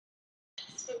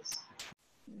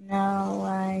No,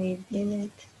 I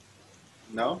didn't.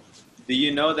 No? Do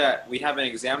you know that we have an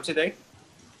exam today?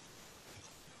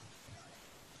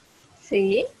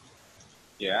 Sí.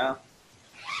 Yeah.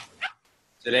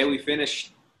 Today we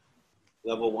finished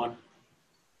level 1.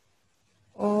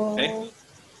 Okay? Oh,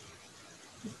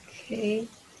 okay.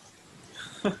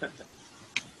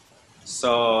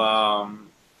 So,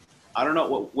 I don't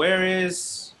know, where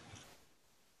is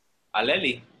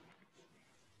Aleli?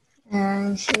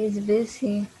 And she's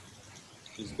busy.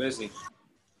 She's busy.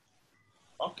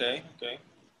 Okay, okay.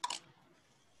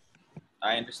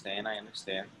 I understand, I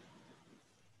understand.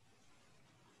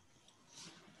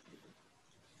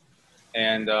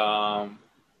 And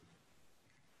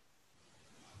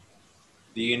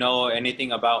do you know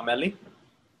anything about Melly?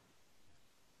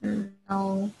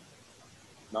 No.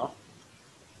 No?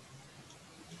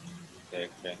 Okay,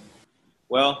 okay.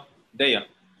 Well, Daya,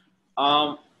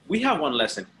 we have one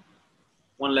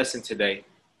lesson today,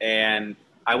 and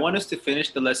I want us to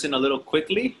finish the lesson a little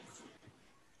quickly.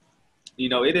 You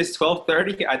know, it is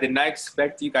 12:30. I did not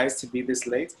expect you guys to be this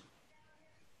late.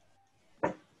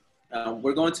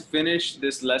 We're going to finish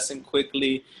this lesson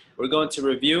quickly. We're going to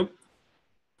review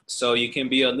so you can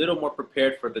be a little more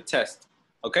prepared for the test,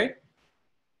 okay?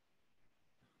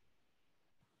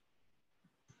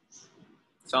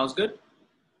 Sounds good?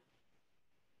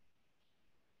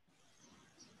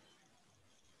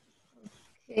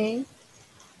 Okay.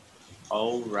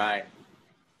 All right.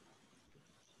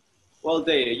 Well,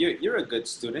 Daya, you're a good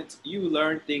student. You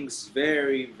learn things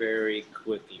very, very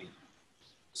quickly.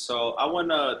 So I want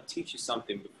to teach you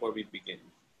something before we begin.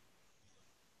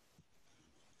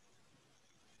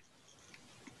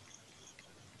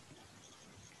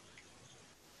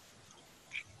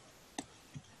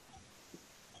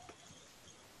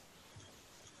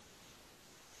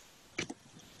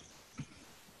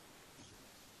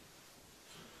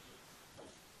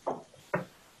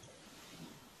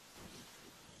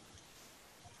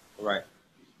 All right.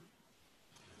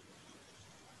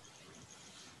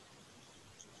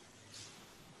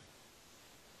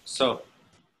 So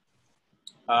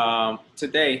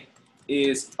today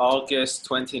is August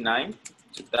 29,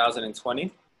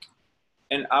 2020.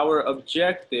 And our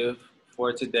objective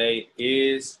for today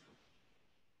is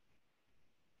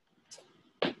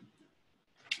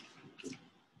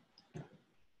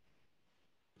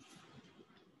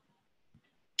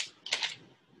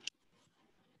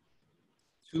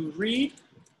to read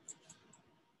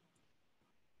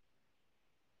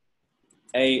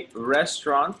a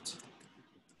restaurant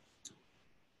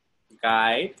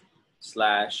guide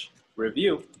slash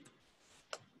review,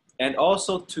 and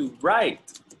also to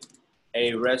write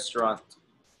a restaurant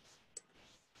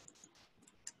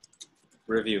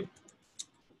review.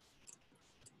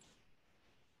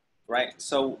 Right?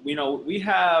 So we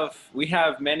have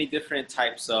many different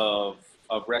types of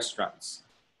restaurants,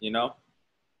 you know.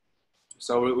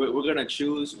 So we're gonna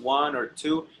choose one or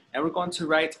two, and we're going to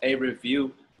write a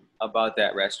review about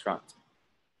that restaurant.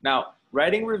 Now,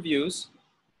 writing reviews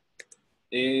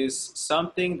is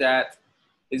something that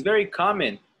is very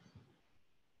common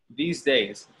these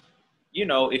days. You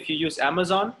know, if you use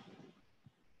Amazon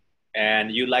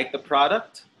and you like the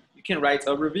product, you can write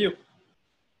a review.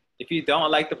 If you don't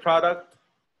like the product,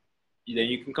 then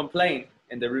you can complain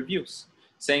in the reviews.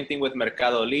 Same thing with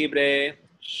Mercado Libre,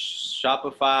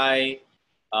 Shopify,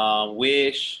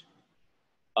 Wish,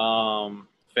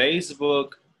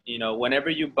 Facebook. You know, whenever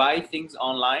you buy things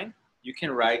online, you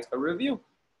can write a review.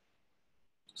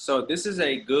 So this is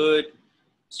a good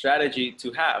strategy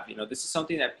to have. You know, this is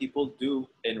something that people do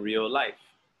in real life.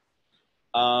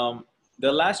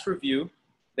 The last review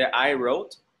that I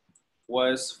wrote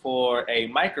was for a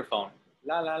microphone.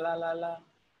 La la la la la.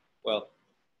 Well,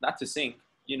 not to sing.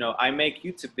 You know, I make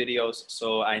YouTube videos,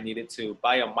 so I needed to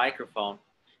buy a microphone,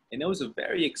 and it was a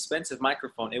very expensive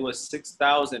microphone. It was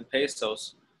 6,000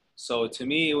 pesos. So to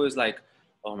me, it was like,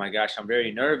 oh my gosh, I'm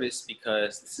very nervous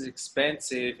because this is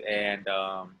expensive, and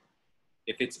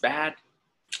if it's bad,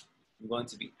 I'm going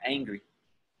to be angry.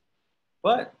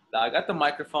 But I got the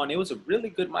microphone. It was a really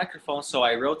good microphone. So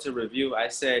I wrote a review. I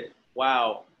said,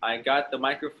 wow, I got the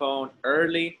microphone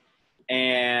early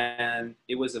and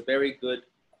it was a very good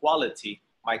quality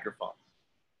microphone.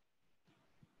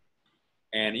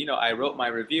 And, you know, I wrote my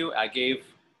review. I gave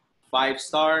 5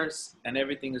 stars and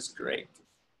everything is great.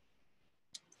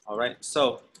 All right.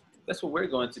 So that's what we're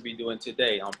going to be doing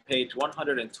today. On page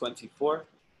 124,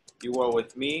 you are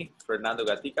with me, Fernando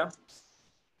Gatica.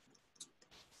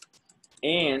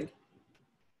 And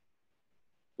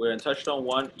we're in Touchstone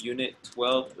 1, Unit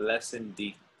 12, Lesson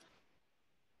D.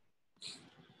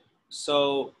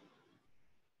 So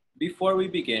before we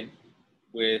begin,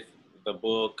 with the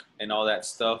book and all that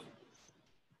stuff,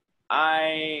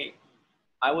 I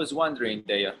I was wondering,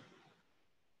 Dea,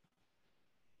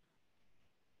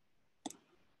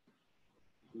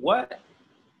 what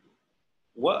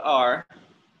what are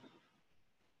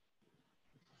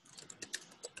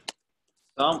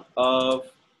some of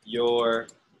your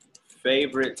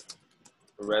favorite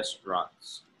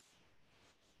restaurants?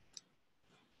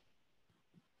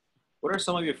 What are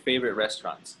some of your favorite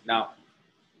restaurants? Now,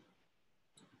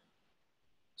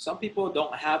 some people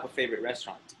don't have a favorite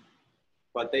restaurant,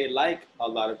 but they like a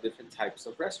lot of different types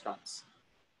of restaurants.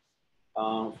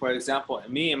 For example,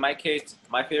 me in my case,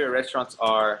 my favorite restaurants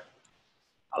are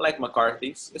I like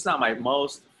McCarthy's. It's not my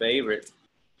most favorite,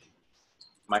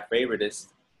 my favoriteest,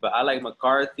 but I like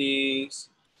McCarthy's.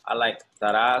 I like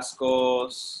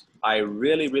Tarasco's. I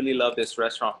really, really love this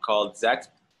restaurant called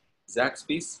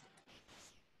Zaxby's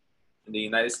in the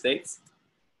United States.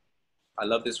 I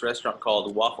love this restaurant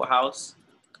called Waffle House.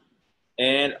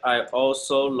 And I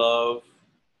also love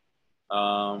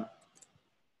um,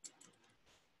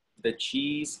 the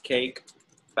Cheesecake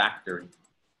Factory.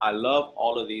 I love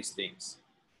all of these things.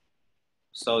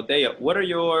 So, Dea, what are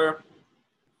your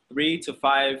 3 to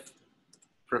 5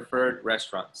 preferred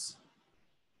restaurants?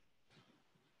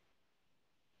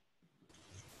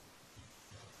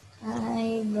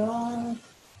 I don't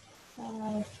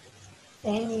have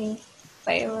any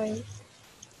favorite.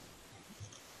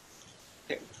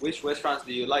 Okay. Which restaurants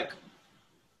do you like?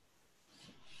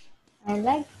 I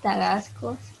like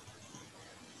Tabascos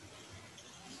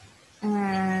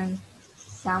and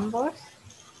Sambors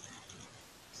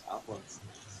Southlands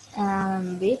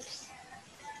and Beefs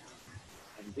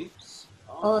and Beeps.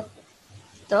 Oh, or okay.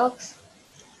 Dogs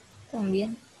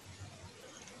también.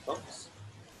 Ducks.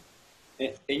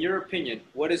 In your opinion,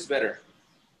 what is better,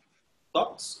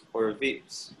 ducks or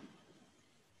Beeps?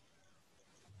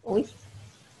 Uy.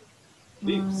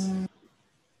 Beeps. Mm,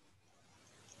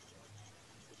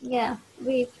 yeah,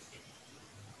 Beefs.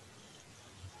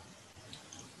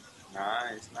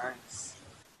 Nice, nice.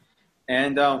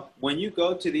 And when you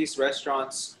go to these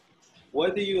restaurants,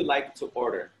 what do you like to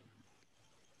order?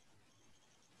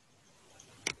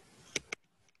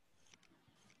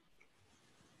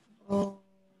 Or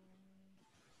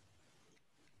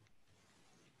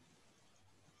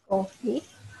coffee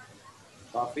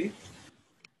Coffee,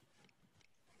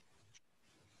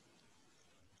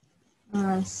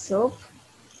 and soup.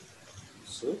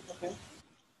 soup, okay.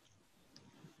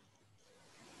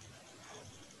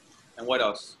 And what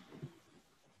else?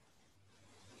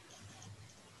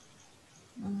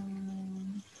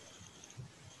 Mm,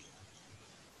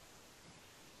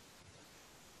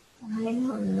 I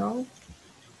don't know.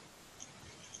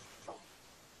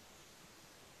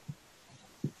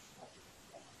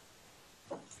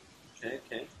 Okay,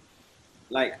 okay.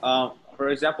 Like, for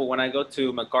example, when I go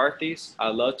to McCarthy's, I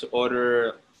love to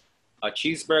order a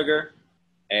cheeseburger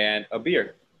and a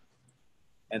beer.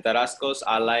 And Tarascos,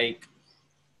 I like,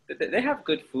 they have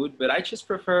good food, but I just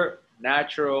prefer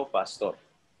natural pastor.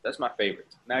 That's my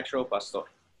favorite, natural pastor.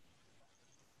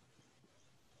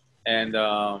 And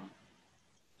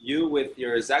you with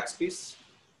your Zaxby's,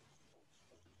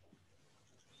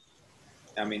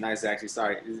 I mean, not Zaxby's,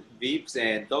 sorry, Veeps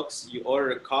and Ducks, you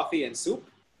order coffee and soup.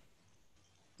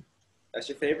 That's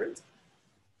your favorite?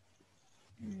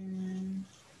 Mm,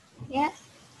 yeah.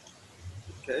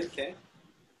 Okay, okay.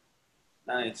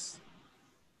 Nice.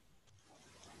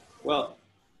 Well,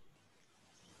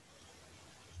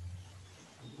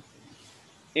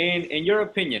 in your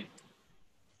opinion,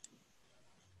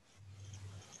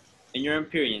 in your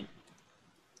opinion,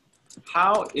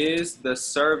 how is the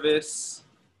service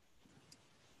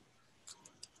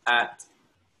at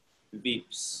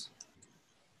Veeps?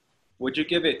 Would you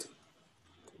give it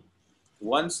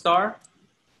 1 star,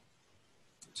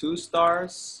 2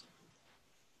 stars,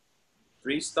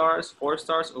 3 stars, 4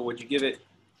 stars, or would you give it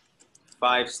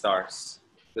 5 stars?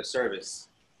 The service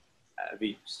at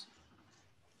Veeps.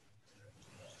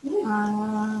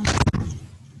 Uh,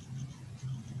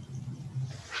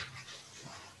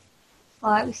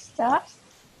 5 stars.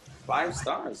 5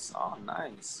 stars. Oh,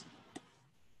 nice.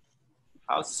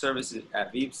 How's the service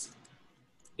at Veeps?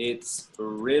 It's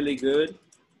really good.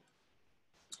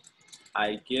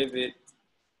 I give it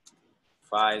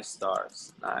 5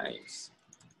 stars. Nice.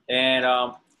 And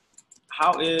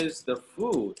how is the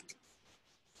food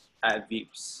at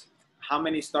Veeps? How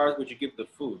many stars would you give the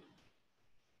food?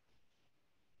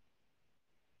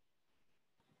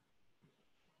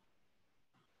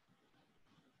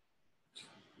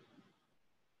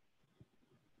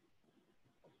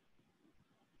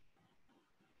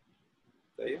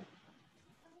 Do you?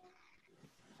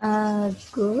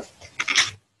 Good.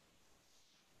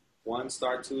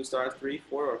 star, 2 star, 3,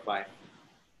 4, or 5?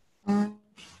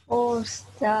 4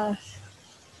 stars.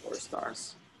 4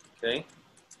 stars. Okay.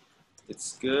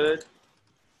 It's good.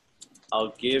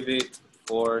 I'll give it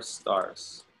 4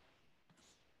 stars.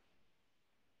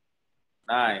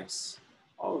 Nice.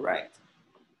 All right.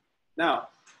 Now,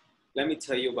 let me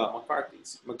tell you about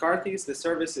McCarthy's. McCarthy's, the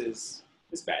service is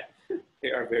bad.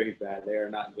 They are very bad. They are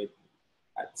not good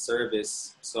at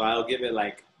service. So I'll give it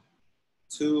like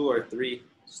 2 or 3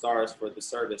 stars for the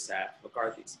service at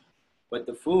McCarthy's. But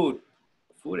the food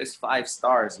is 5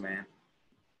 stars, man.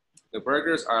 The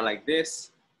burgers are like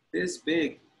this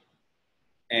big,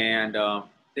 and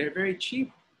they're very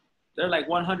cheap. They're like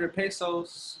 100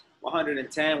 pesos,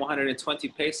 110, 120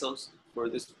 pesos for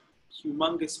this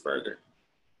humongous burger.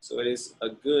 So it is a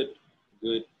good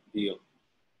deal.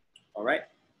 All right.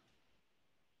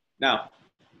 Now,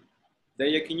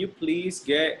 Deya, can you please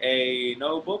get a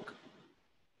notebook?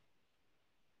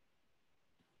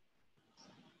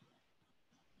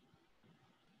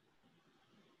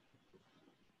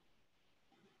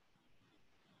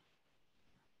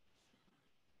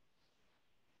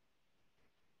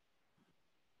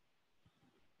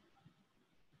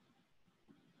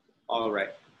 All right.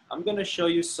 I'm going to show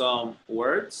you some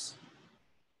words,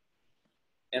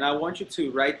 and I want you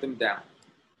to write them down.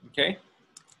 Okay?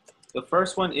 The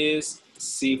first one is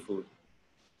seafood.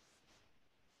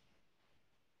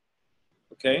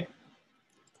 Okay?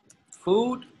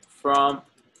 Food from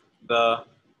the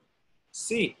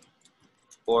sea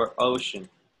or ocean.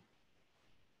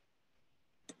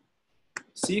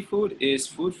 Seafood is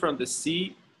food from the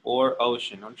sea or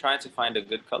ocean. I'm trying to find a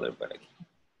good color, but I can't.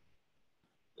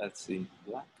 Let's see.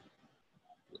 Black.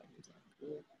 Black is not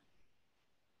good.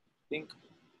 Pink.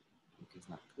 Pink is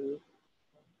not good.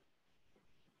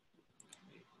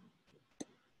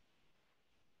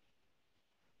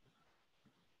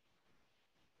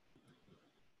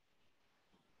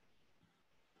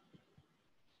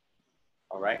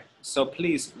 All right. So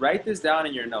please write this down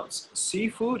in your notes.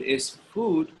 Seafood is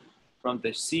food from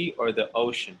the sea or the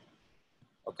ocean.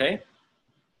 Okay?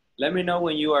 Let me know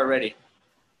when you are ready.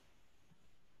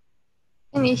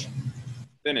 Finish.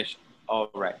 Finish. All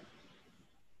right.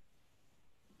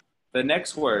 The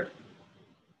next word.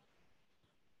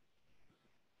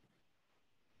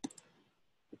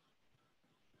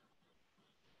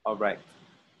 All right.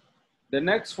 The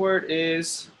next word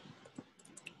is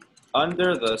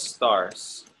under the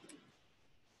stars.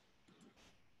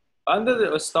 Under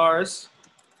the stars,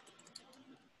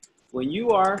 when you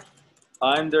are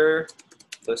under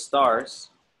the stars,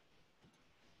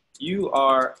 you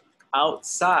are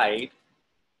outside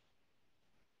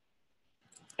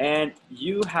and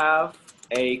you have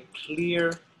a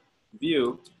clear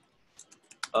view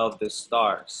of the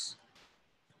stars.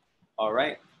 All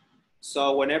right.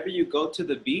 So whenever you go to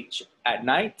the beach at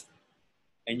night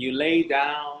and you lay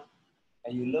down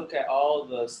and you look at all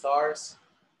the stars,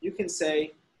 you can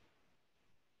say,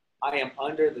 I am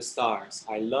under the stars.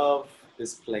 I love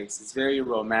this place. It's very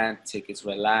romantic. It's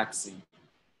relaxing.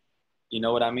 You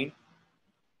know what I mean?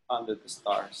 Under the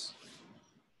stars.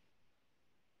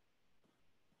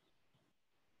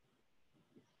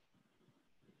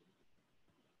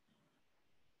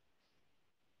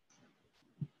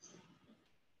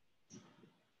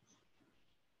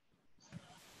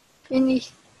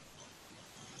 Finish.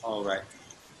 All right.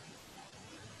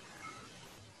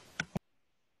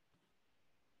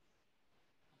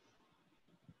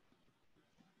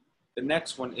 The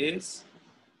next one is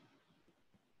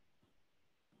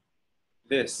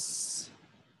this.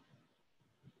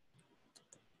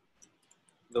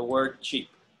 The word cheap.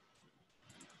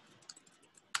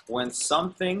 When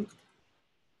something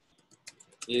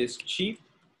is cheap,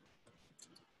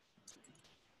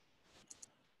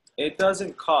 it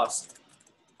doesn't cost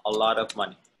a lot of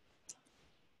money.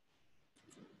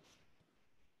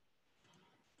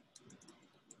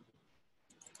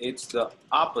 It's the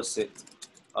opposite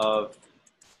of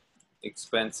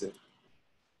expensive.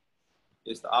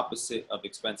 It's the opposite of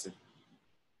expensive.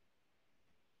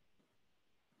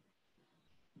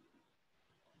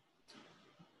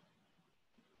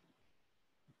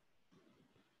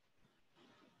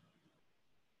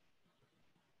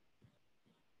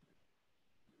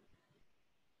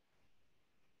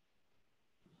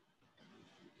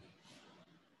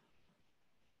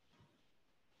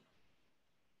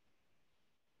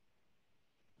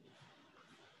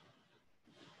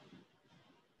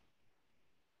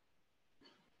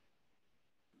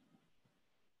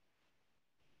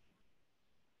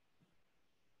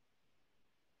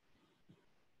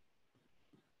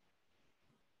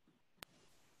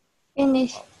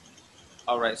 Finish.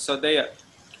 All right, so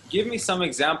Give me some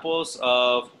examples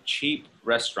of cheap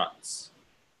restaurants.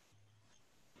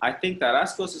 I think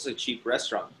Tarascos is a cheap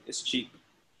restaurant. It's cheap.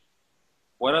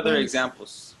 What other Yes.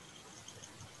 examples?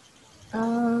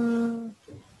 Um,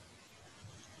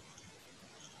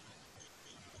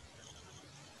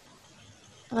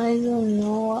 I don't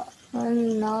know.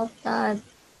 I'm not that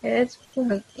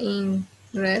expert in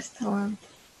restaurant.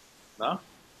 No?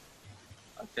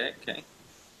 Okay, okay.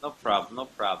 No problem, no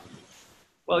problem.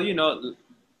 Well, you know,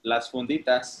 las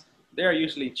funditas, they're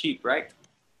usually cheap, right?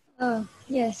 Oh,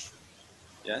 yes.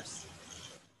 Yes.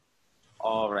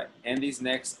 All right. And this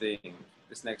next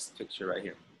picture right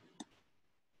here.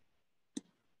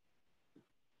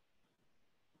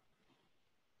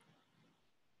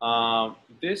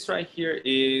 This right here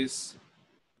is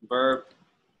verb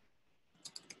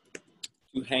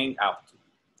to hang out,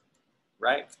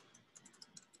 right?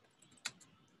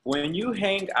 When you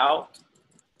hang out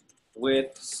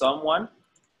with someone,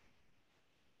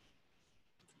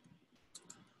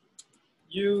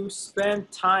 you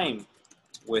spend time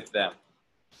with them.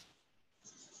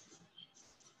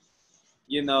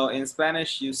 You know, in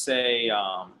Spanish, you say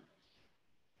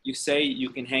you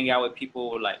can hang out with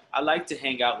people like, I like to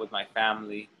hang out with my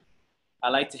family. I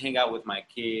like to hang out with my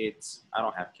kids. I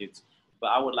don't have kids, but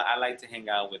I like to hang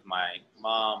out with my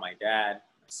mom, my dad,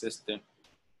 my sister.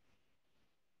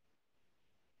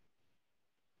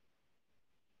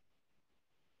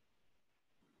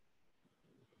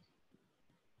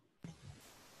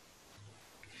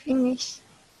 Finish.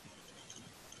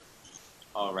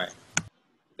 All right.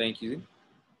 Thank you.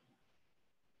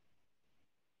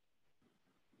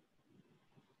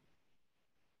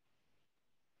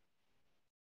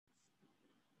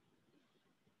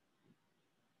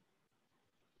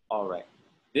 All right.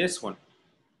 This one.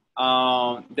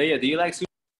 Daya, do you like sushi?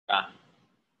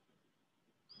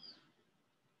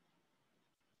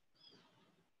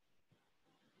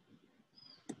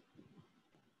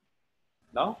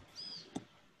 No?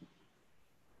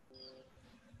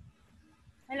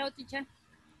 Hello, teacher.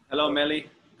 Hello, Melly.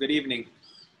 Good evening.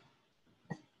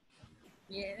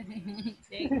 Yeah.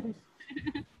 Thanks.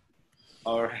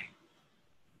 All right.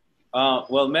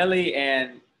 Well, Melly,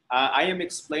 and I am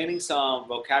explaining some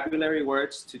vocabulary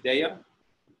words to Daya.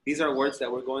 These are words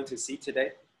that we're going to see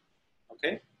today.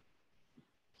 Okay?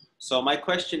 So my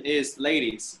question is,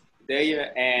 ladies,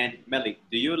 Daya and Melly,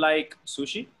 do you like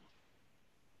sushi?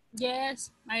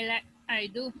 Yes, I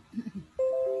do.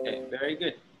 Okay, very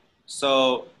good.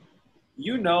 So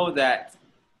you know that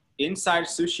inside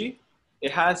sushi,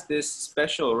 it has this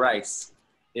special rice.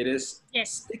 It is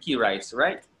Yes. sticky rice,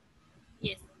 right?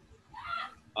 Yes.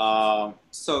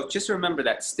 So just remember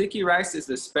that sticky rice is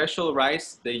the special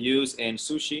rice they use in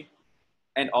sushi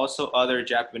and also other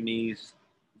Japanese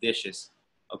dishes.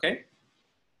 Okay?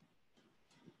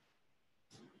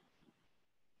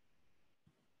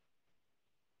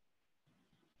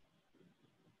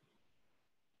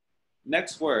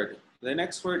 Next word. The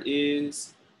next word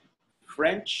is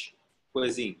French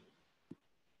cuisine.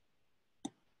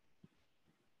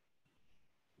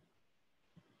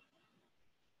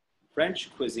 French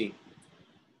cuisine.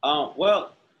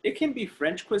 Well, it can be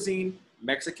French cuisine,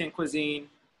 Mexican cuisine,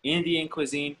 Indian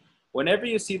cuisine. Whenever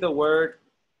you see the word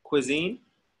cuisine,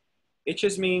 it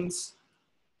just means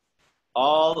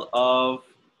all of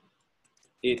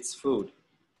its food.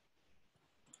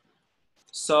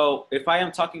 So if I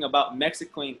am talking about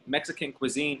Mexican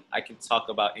cuisine, I can talk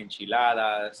about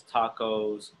enchiladas,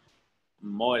 tacos,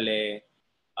 mole,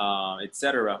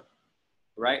 etc.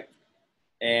 Right?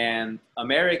 And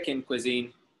American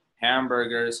cuisine,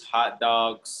 hamburgers, hot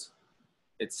dogs,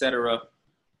 etc.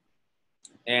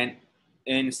 And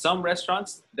in some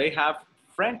restaurants, they have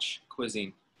French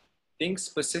cuisine, things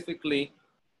specifically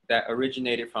that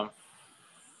originated from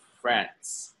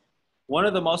France. One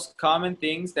of the most common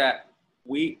things that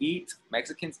we eat,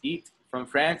 Mexicans eat from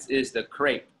France, is the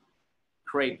crepe.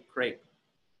 Crepe.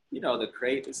 You know the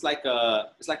crepe. It's like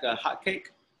a hot cake,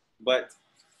 but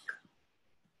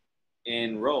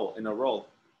in a roll,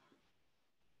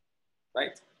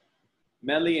 right?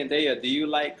 Melly and Daya, do you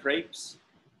like crepes?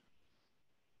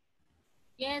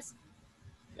 Yes,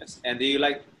 Yes. And do you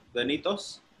like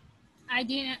Donitos? I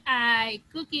didn't. I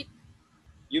cook it.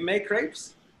 You make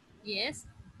crepes? Yes.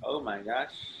 Oh my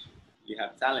gosh, you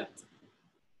have talent.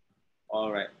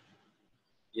 All right.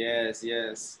 Yes,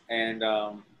 yes. And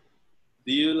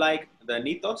do you like the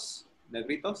nitos,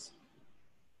 negritos?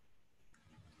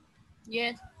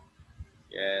 Yes.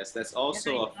 Yes, that's Yes, I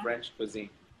also a do. French cuisine.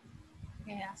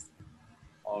 Yes.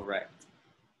 All right.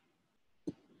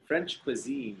 French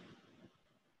cuisine.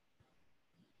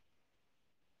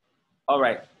 All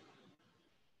right.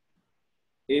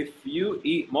 if you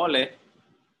eat mole,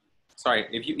 sorry,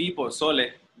 if you eat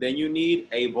pozole, then you need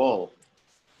a bowl.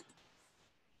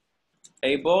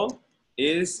 A bowl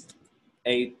is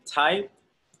a type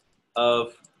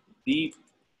of deep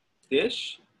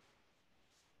dish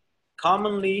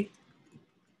commonly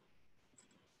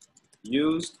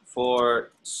used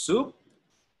for soup,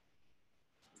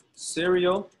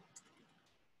 cereal,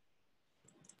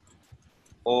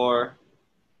 or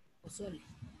Pozole.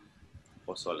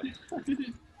 pozole.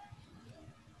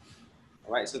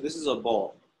 All right, so this is a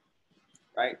bowl,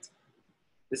 right?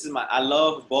 This is I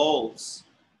love bowls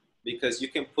because you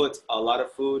can put a lot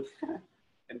of food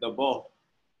in the bowl.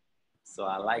 So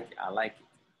I like it.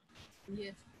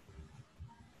 Yes.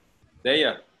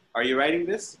 Deya, are you writing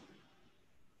this?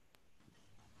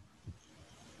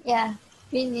 Yeah,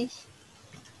 finish.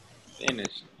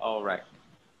 Finished. All right.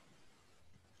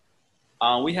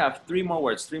 We have three more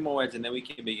words, and then we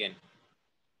can begin.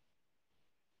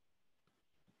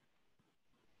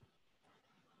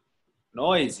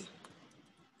 Noisy.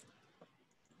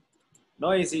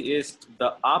 Noisy is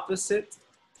the opposite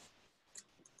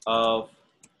of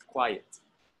quiet.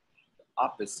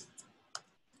 Opposite.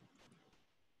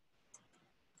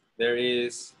 There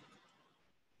is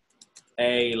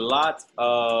a lot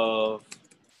of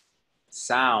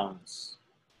sounds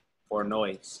or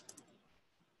noise.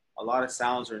 A lot of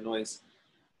sounds or noise.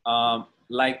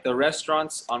 Like the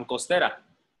restaurants on Costera,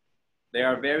 they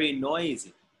are very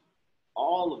noisy.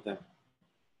 All of them.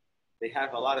 They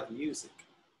have a lot of music.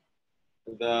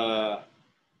 The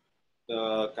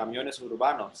camiones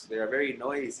urbanos, they are very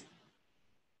noisy.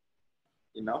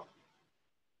 You know?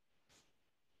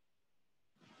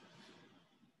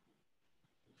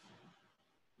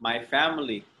 My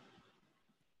family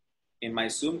in my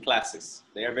Zoom classes,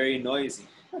 they are very noisy.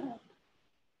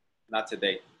 Not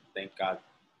today, thank God.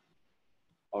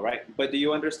 All right, but do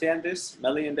you understand this,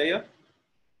 Melly and Dea?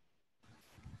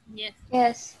 Yes.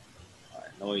 Yes. All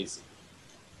right, noisy.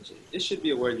 It should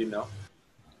be a word you know.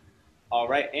 All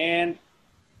right, and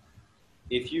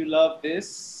if you love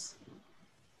this,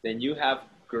 then you have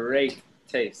great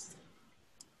taste.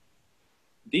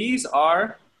 These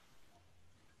are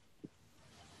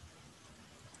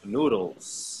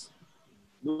noodles.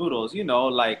 Noodles, you know,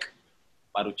 like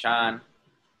Maruchan,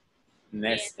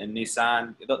 Yes. and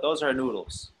Nissan. Those are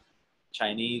noodles.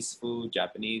 Chinese food,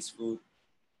 Japanese food.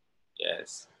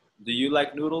 Yes. Do you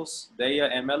like noodles, Dea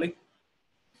and Melly?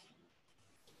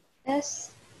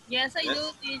 Yes. Yes, I do,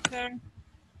 Yes. teacher.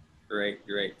 Great,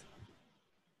 great.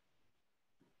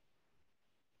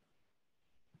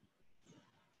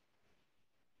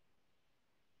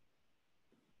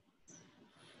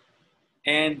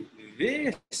 And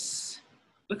this,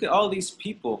 look at all these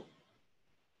people.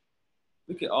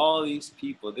 Look at all these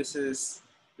people. This is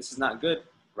not good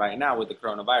right now with the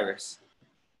coronavirus.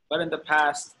 But in the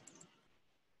past,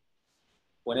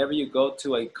 whenever you go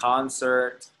to a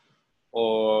concert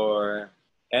or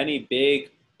any big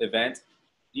event,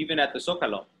 even at the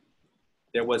Zócalo,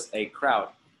 there was a crowd.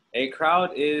 A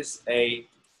crowd is a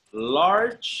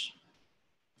large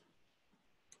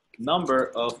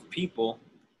number of people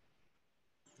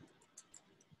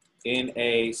in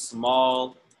a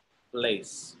small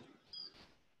place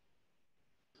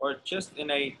or just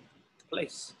in a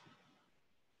place.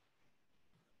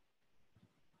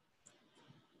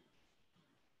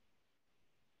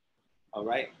 All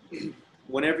right.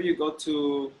 Whenever you go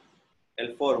to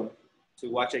El Forum to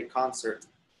watch a concert,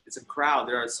 it's a crowd.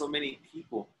 There are so many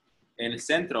people. In el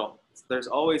centro, there's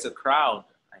always a crowd.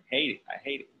 I hate it. I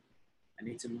hate it. I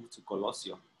need to move to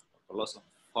Colosio. Colosio,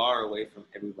 far away from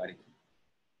everybody.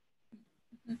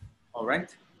 All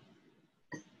right.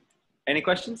 Any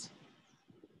questions?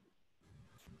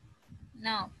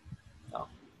 No. No.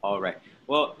 All right.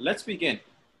 Well, let's begin.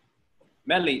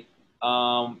 Melly,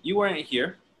 you weren't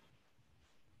here.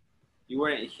 You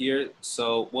weren't here.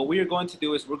 So what we are going to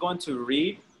do is we're going to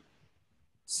read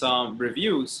some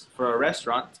reviews for a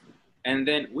restaurant, and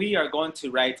then we are going to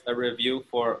write a review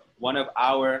for one of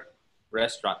our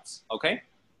restaurants. Okay?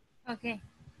 Okay.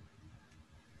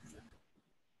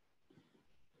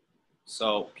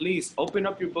 So please open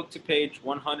up your book to page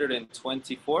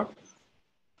 124.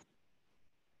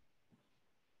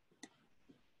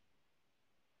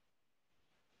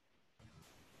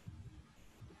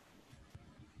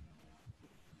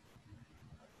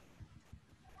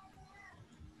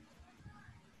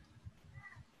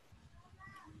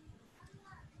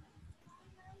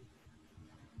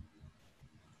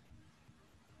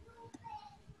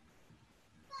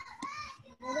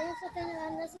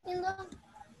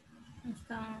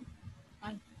 Está.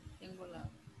 Ay, tengo la.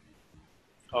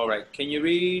 All right. Can you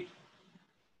read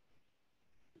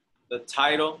the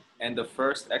title and the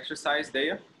first exercise,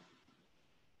 Dea?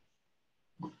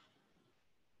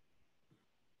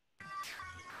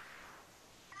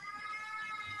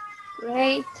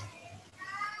 Great,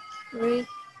 great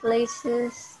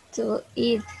places to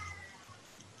eat.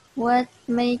 What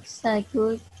makes a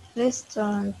good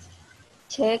restaurant?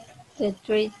 Check the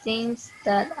three things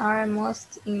that are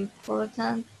most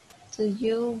important to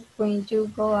you when you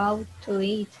go out to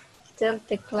eat. Tell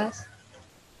the class.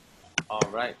 All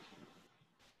right.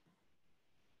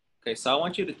 Okay, so I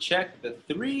want you to check the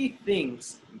three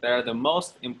things that are the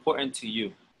most important to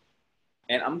you.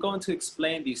 And I'm going to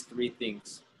explain these three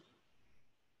things.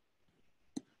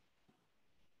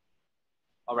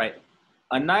 All right.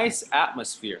 A nice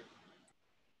atmosphere.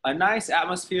 A nice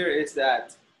atmosphere is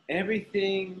that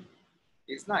everything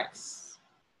is nice.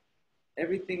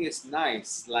 Everything is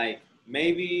nice. Like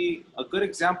maybe a good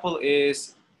example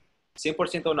is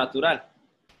 100% natural.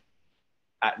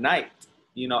 At night,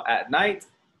 at night,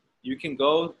 you can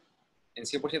go in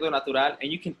 100% natural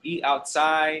and you can eat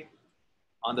outside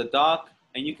on the dock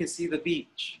and you can see the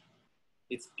beach.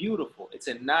 It's beautiful. It's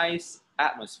a nice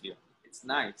atmosphere. It's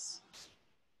nice.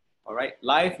 All right.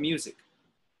 Live music.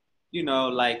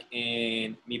 Like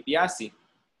in Mi Piazzi,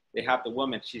 they have the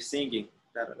woman, she's singing.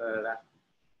 Da, da, da, da.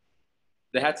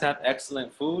 They had to have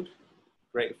excellent food,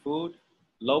 great food,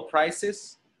 low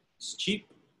prices, it's cheap,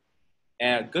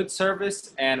 and good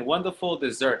service and wonderful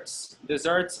desserts.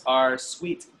 Desserts are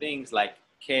sweet things like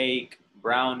cake,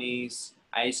 brownies,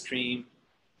 ice cream,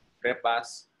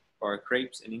 crepas, or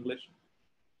crepes in English.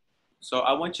 So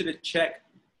I want you to check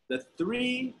the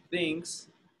three things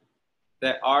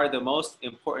that are the most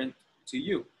important to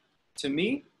you. To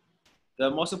me, the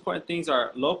most important things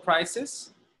are low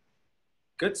prices,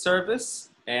 good service,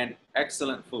 and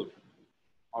excellent food.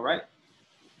 All right?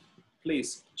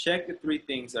 Please check the three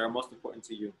things that are most important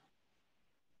to you.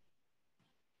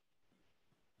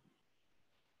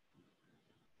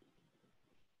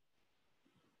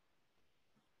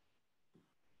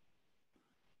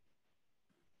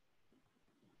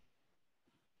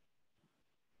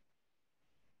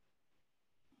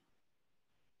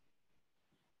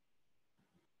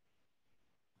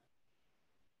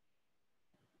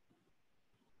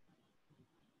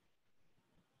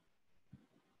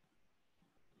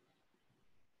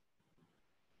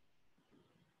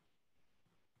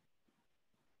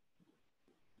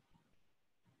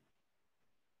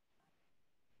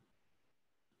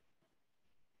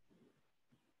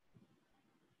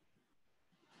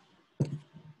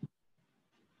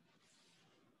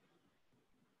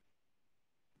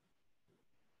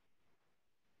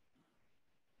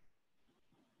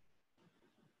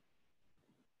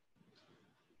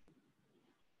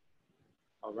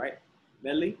 All right?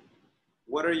 Melly,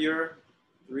 what are your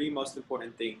three most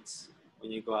important things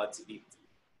when you go out to eat?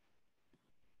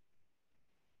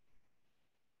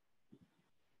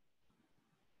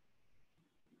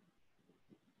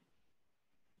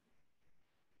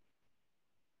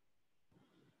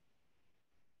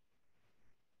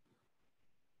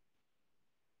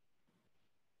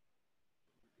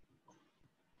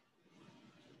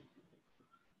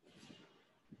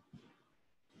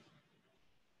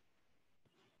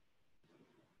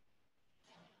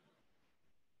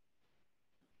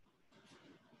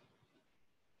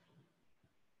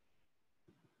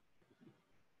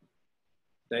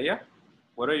 Daya,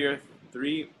 what are your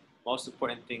three most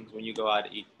important things when you go out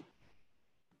to eat?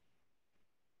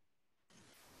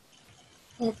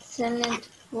 Excellent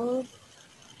food,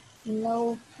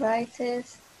 low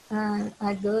prices, and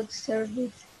a good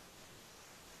service.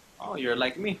 Oh, you're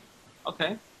like me.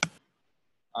 Okay.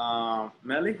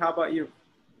 Melly, how about you?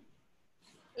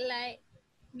 Like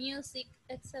music,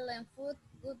 excellent food,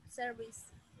 good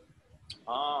service.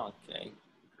 Oh, okay.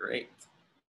 Great.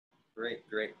 Great,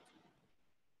 great.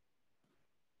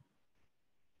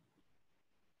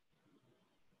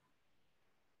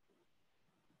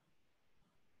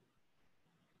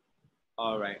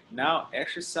 All right. Now,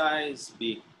 exercise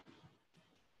B.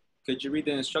 Could you read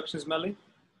the instructions, Melly?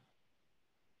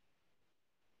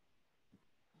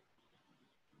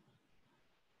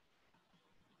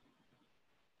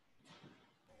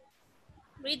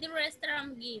 Read the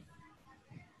restaurant gift.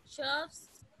 Choose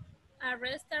a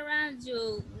restaurant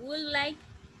you would like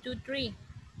to try,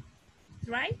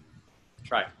 right?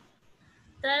 Try.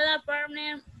 Tell a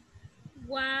partner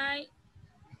why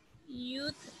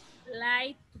you'd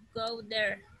like to go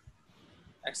there.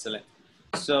 Excellent.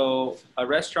 So, a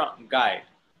restaurant guide.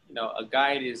 A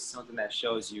guide is something that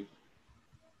shows you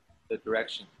the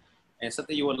direction and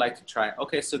something you would like to try.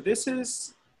 Okay, so this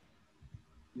is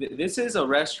a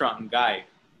restaurant guide.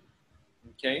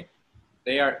 Okay,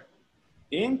 they are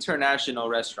international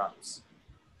restaurants.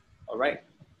 All right.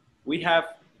 We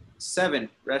have 7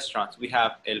 restaurants. We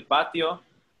have El Patio,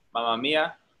 Mamma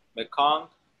Mia, Mekong,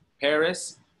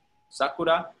 Paris,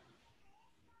 Sakura,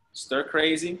 Stir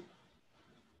Crazy,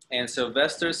 and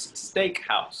Sylvester's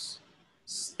Steakhouse.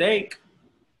 Steak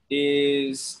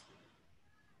is,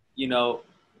 you know,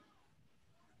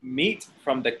 meat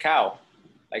from the cow,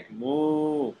 like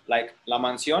moo, like La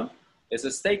Mansión is a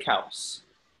steakhouse.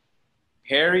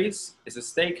 Harry's is a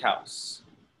steakhouse.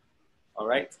 All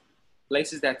right,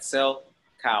 places that sell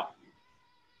cow.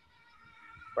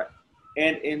 Right,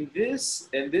 and in this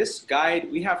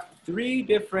guide we have 3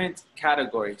 different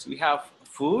categories. We have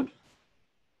food,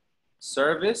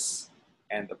 service,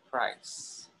 and the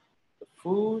price. The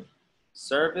food,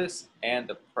 service, and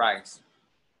the price.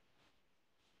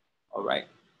 All right,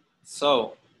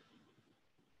 so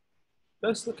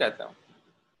let's look at them.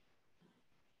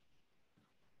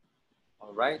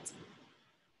 All right.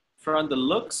 From the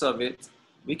looks of it,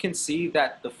 we can see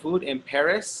that the food in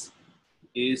Paris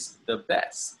is the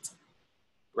best,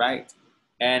 right?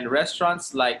 And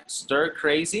restaurants like Stir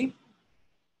Crazy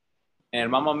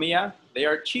and Mamma Mia, they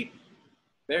are cheap,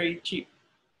 very cheap.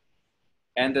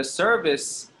 And the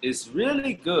service is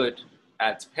really good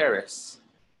at Paris.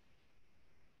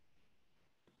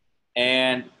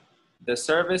 And the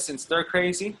service in Stir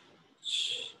Crazy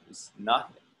is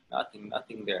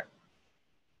nothing there.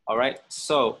 All right,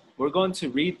 so we're going to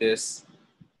read this,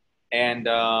 and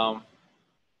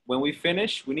when we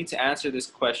finish, we need to answer this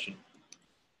question.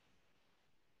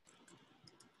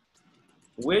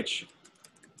 Which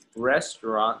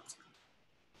restaurant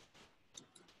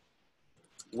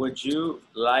would you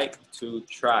like to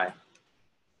try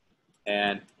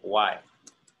and why?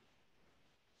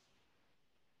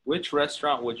 Which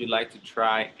restaurant would you like to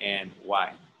try and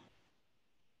why?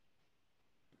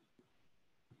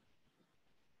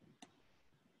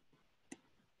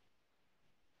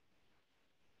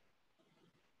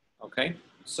 Okay,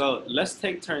 so let's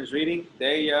take turns reading.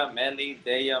 Deya,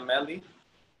 Meli.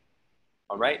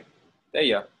 All right,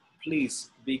 Deya,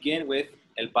 please begin with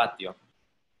El Patio.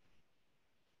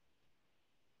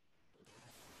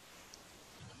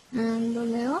 ¿Lo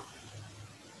leo?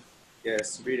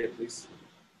 Yes, read it, please.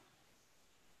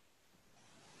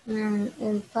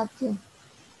 El Patio.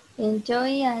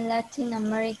 Enjoy a Latin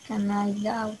American night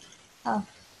out, a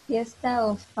fiesta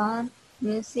of fun,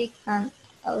 music, and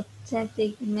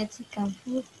authentic Mexican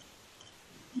food.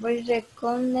 We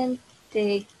recommend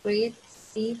the grilled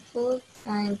seafood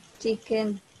and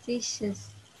chicken dishes.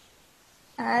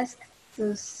 Ask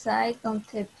to sit on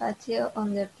the patio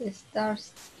under the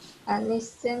stars and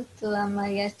listen to a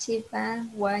mariachi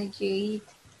band while you eat.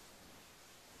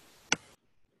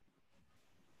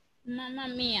 Mamma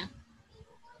Mia.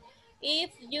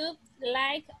 If you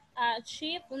like a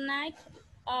cheap night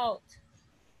out,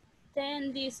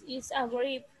 then this is a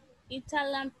great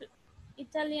Italian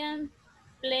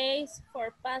place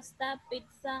for pasta,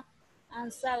 pizza,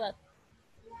 and salad.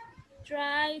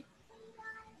 Try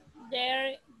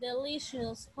their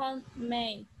delicious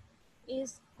homemade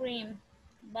ice cream,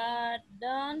 but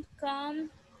don't come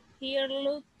here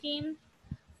looking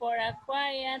for a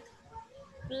quiet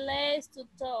place to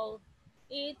talk.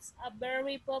 It's a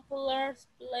very popular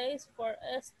place for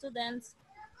students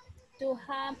to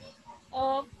hang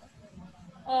out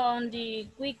on the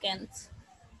weekends.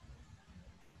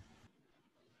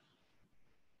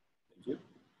 Thank you.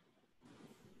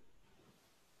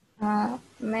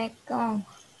 Mekong,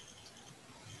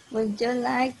 would you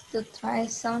like to try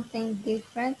something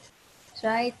different?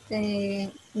 Try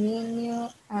the menu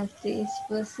at this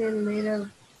fuzzy little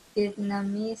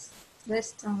Vietnamese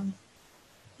restaurant.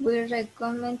 We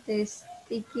recommend the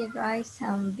sticky rice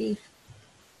and beef.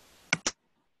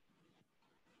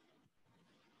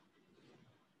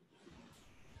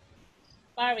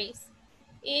 Paris.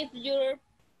 If you're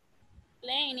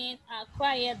planning a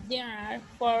quiet dinner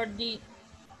for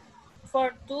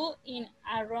two in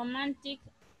a romantic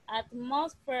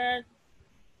atmosphere,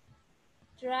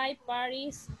 try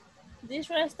Paris. This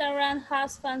restaurant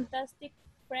has fantastic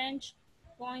French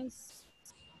points,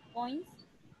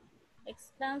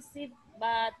 expensive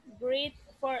but great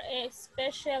for a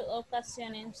special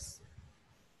occasions.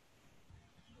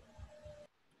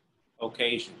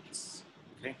 Occasions.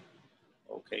 Okay,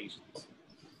 occasions.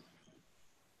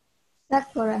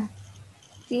 Sakura,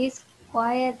 this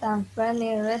quiet and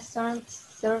friendly restaurant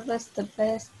serves the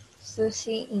best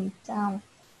sushi in town.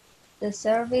 The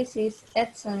service is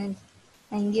excellent,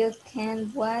 and you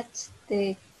can watch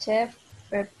the chef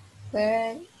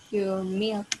prepare your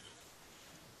meal.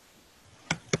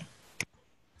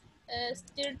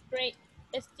 Still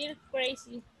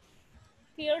crazy.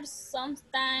 Here's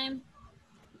something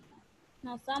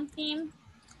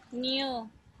new.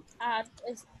 At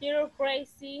Stir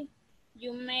Crazy,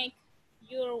 you make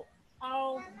your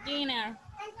own dinner.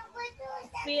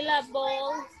 Fill a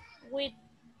bowl with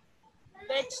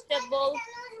vegetables,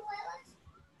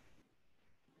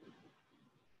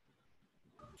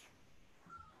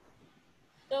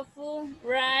 tofu,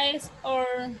 rice,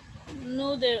 or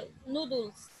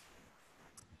noodles,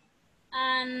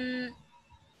 and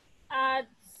add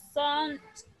some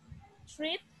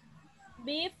shredded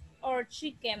beef or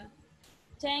chicken.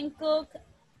 Then cook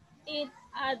it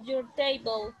at your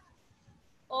table.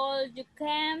 All you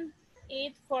can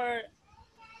eat for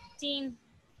 10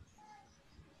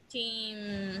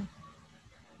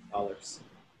 Dollars.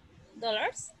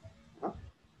 dollars. Huh?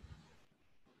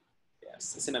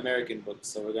 Yes, it's an American book,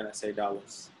 so we're gonna say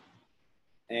dollars.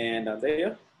 And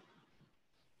Andrea?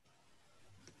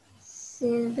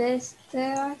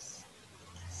 Sylvester's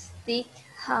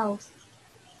Steakhouse.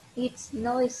 It's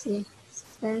noisy,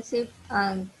 expensive,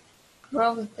 and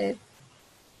crowded,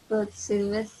 but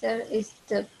Sylvester is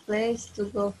the place to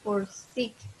go for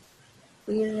steak.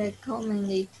 We recommend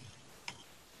it.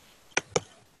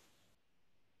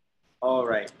 All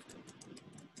right.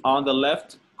 On the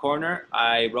left corner,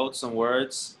 I wrote some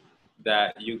words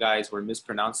that you guys were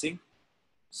mispronouncing.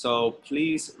 So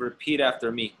please repeat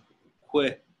after me.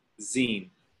 Cuisine.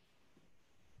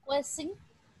 Cuisine.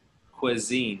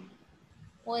 Cuisine.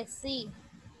 Cuisine.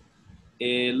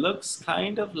 It looks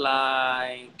kind of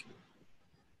like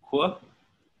cuisine.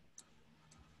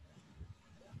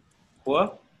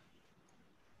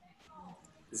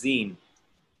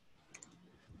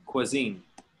 Cuisine. Cuisine.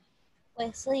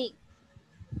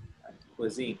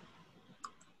 Cuisine.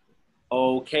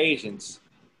 Occasions.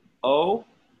 O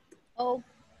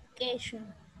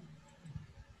Occasion.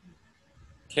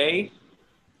 K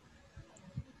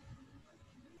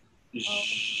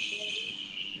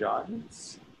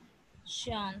Jeans.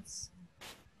 Occasions.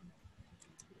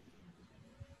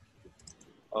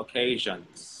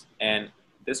 Occasions. And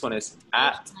this one is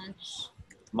at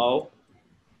Mo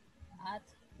At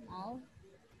no.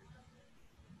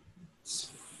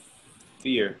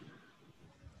 Sphere.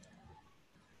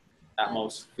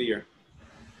 Atmosphere.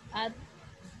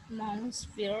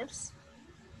 Atmospheres.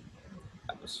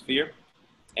 Atmosphere.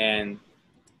 And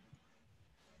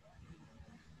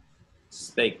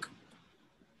steak.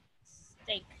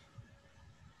 Steak.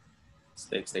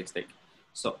 Steak, steak, steak.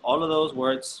 So all of those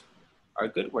words are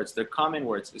good words. They're common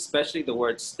words, especially the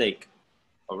word steak.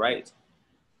 All right.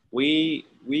 We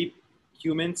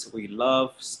humans, we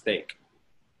love steak.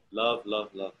 Love, love,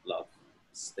 love, love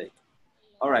steak.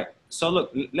 All right. So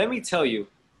look, let me tell you.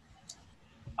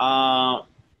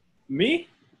 Me,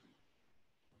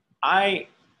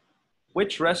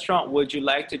 which restaurant would you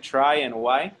like to try and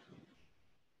why?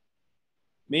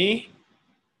 Me,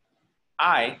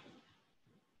 I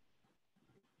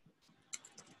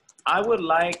would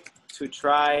like to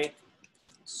try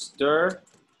Stir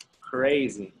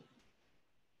Crazy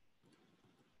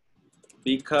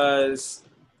because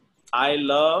I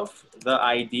love the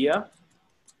idea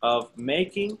of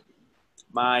making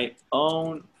my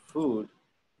own food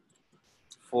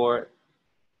for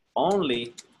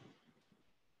only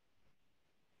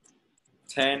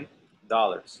 $10.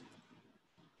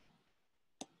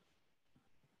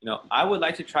 You know, I would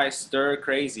like to try Stir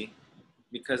Crazy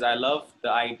because I love the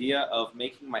idea of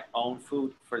making my own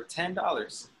food for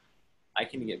 $10. I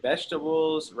can get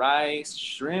vegetables, rice,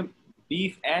 shrimp,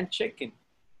 beef, and chicken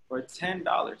for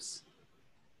 $10.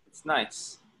 It's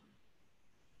nice.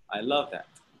 I love that.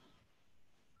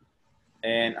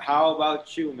 And how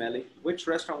about you, Melly? Which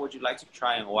restaurant would you like to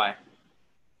try and why?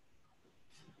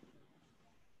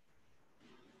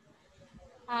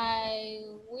 I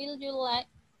would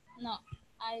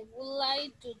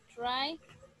like to try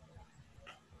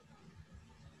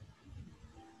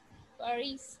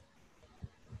Paris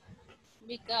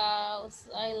because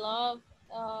I love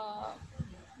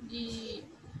the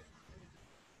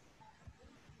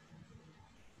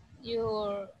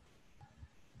your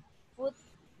food,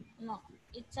 no,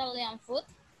 Italian food.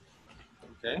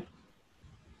 Okay.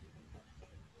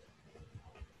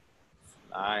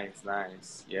 Nice,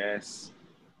 nice. Yes.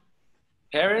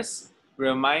 Paris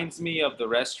reminds me of the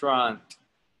restaurant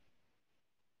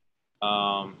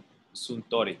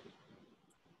Suntory.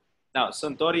 Now,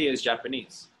 Suntory is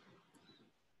Japanese,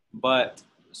 but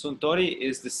Suntory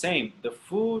is the same. The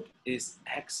food is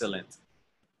excellent.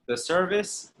 The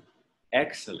service,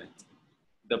 excellent.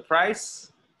 The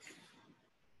price,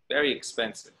 very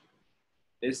expensive.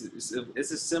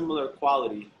 It's a similar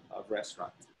quality of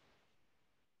restaurant.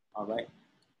 All right.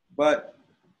 But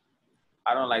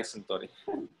I don't like Suntory.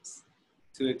 It's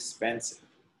too expensive.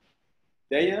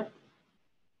 Deya,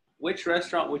 which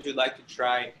restaurant would you like to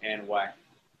try and why?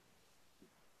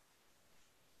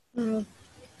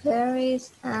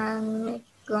 Paris and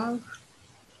Mekong,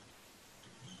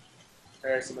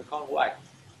 Paris and Macon, why?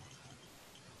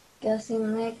 because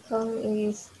in Mekong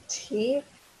is cheap,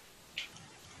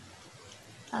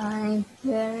 and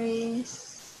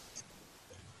Paris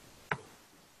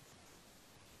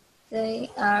they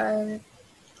are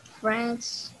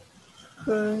French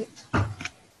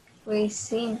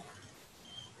cuisine.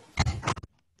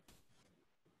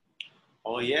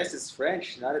 Oh yes, it's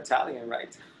French, not Italian,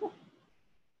 right?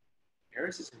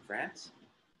 Paris is in France?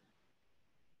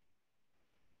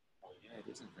 Oh yeah,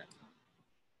 it is in France.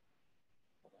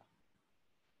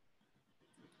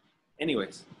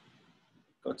 Anyways,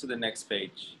 go to the next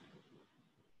page.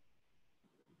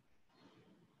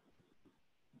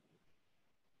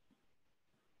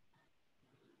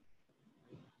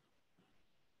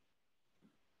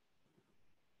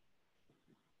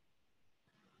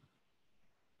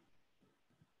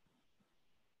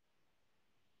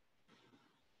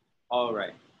 All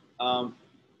right.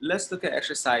 Let's look at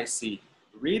exercise C.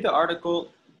 Read the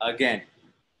article again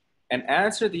and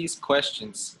answer these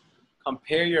questions.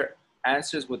 Compare your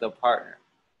answers with a partner.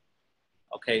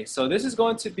 Okay, so this is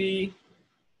going to be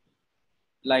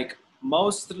like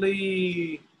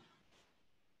mostly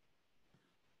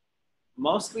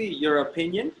your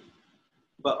opinion,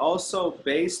 but also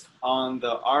based on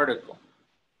the article.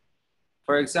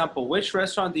 For example, which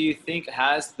restaurant do you think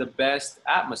has the best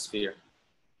atmosphere?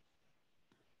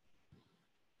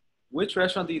 Which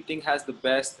restaurant do you think has the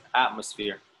best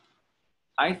atmosphere?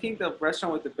 I think the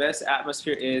restaurant with the best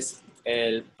atmosphere is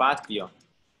El Patio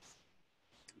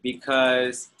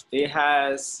because it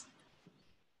has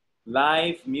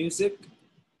live music.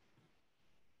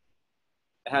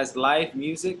 It has live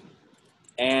music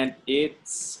and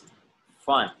it's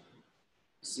fun.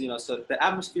 So, so the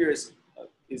atmosphere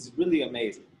is really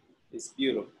amazing. It's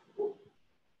beautiful.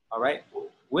 All right.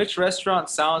 Which restaurant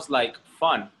sounds like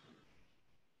fun?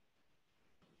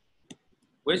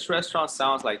 Which restaurant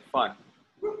sounds like fun?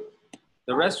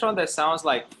 The restaurant that sounds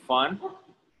like fun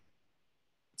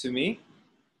to me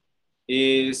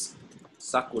is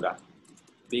Sakura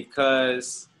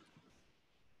because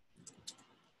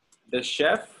the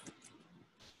chef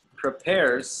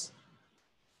prepares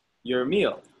your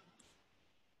meal.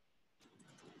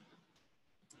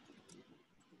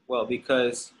 Well,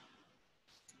 because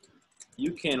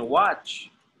you can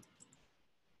watch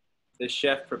the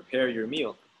chef prepare your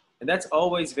meal. And that's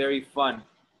always very fun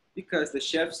because the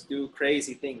chefs do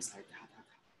crazy things like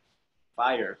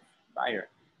fire, fire.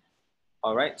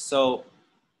 All right, so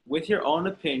with your own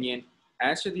opinion,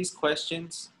 answer these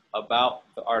questions about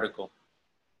the article.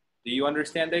 Do you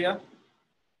understand, Dea?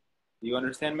 Do you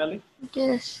understand, Melly?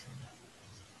 Yes.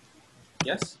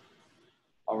 Yes?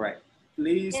 All right.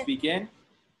 Please Yes. begin.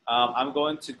 I'm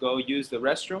going to go use the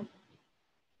restroom.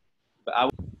 But I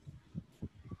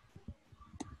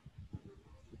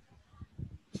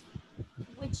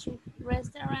Which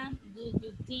restaurant do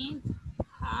you think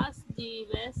has the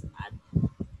best atmosphere?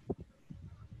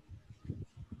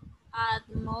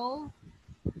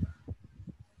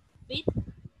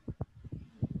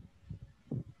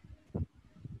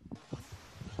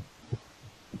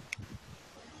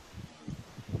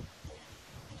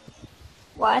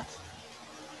 What?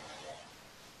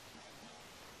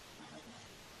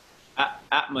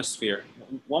 atmosphere.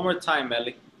 One more time,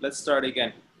 Melly. Let's start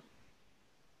again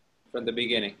from the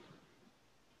beginning.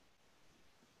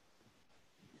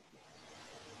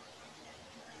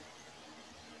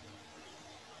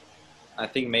 I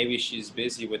think maybe she's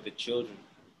busy with the children.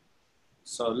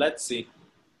 So let's see.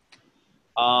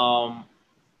 Um,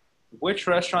 which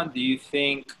restaurant do you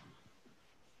think?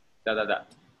 Da da da.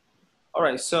 All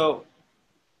right. So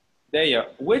there you are.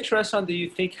 Which restaurant do you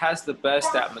think has the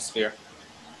best atmosphere?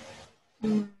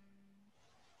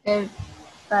 El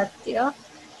patio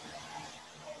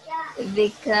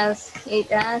because it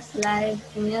has live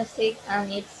music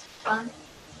and it's fun.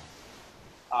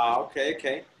 Okay,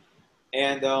 okay.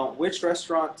 And which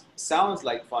restaurant sounds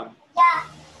like fun?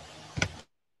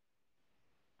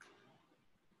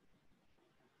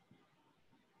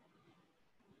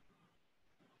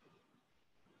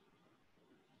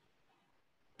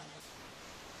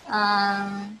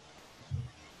 Um,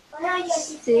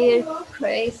 still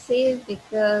crazy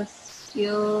because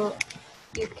you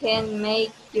can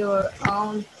make your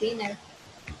own dinner.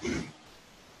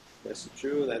 That's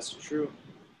true. That's true.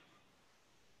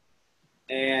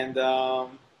 And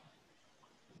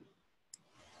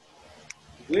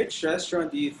Which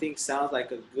restaurant do you think sounds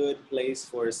like a good place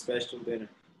for a special dinner?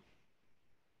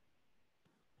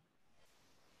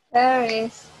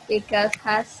 Paris, because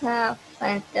has a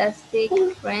fantastic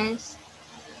French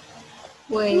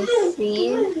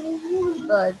cuisine,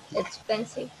 but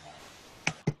expensive.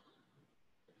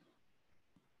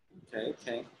 Okay,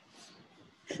 okay.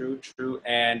 True, true.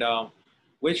 And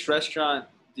which restaurant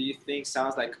do you think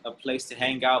sounds like a place to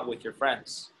hang out with your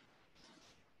friends?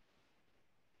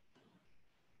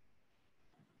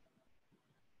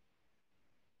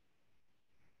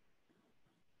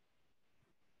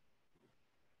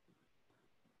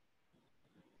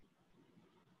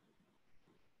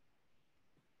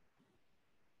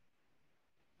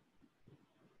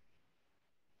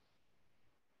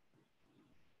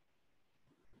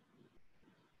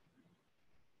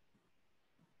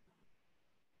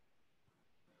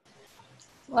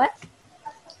 What?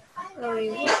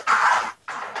 Sorry.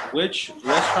 Which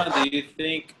restaurant do you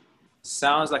think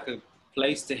sounds like a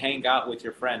place to hang out with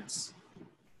your friends?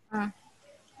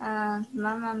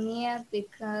 Mamma Mia,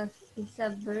 because it's a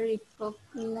very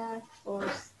popular for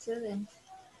students.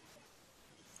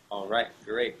 All right,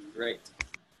 great, great.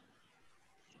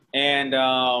 And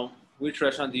which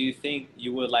restaurant do you think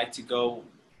you would like to go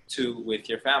to with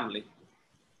your family?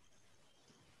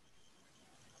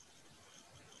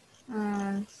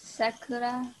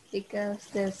 Sakura, because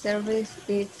the service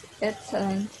is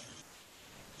excellent.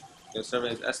 Your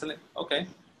service is excellent. Okay,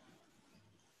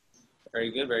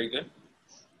 very good, very good.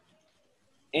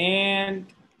 And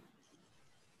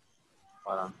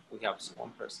hold on, we have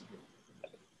one person here.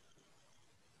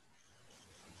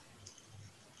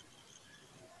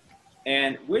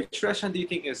 And which restaurant do you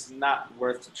think is not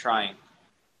worth trying?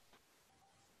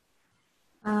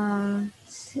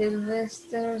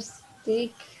 Sylvester's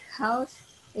Steakhouse,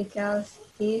 because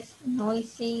it's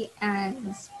noisy and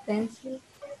expensive.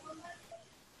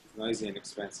 Noisy and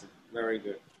expensive. Very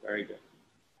good, very good.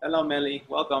 Hello, Melly.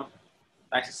 Welcome.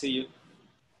 Nice to see you.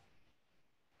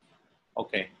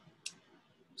 Okay,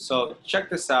 so check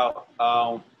this out.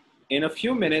 In a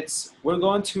few minutes, we're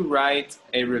going to write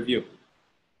a review.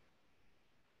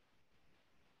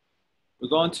 We're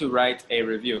going to write a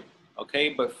review, okay?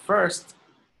 But first,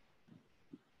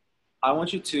 I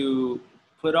want you to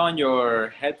put on your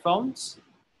headphones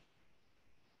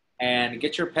and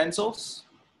get your pencils.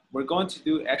 We're going to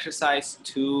do exercise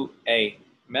 2A.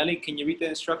 Melly, can you read the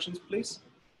instructions, please?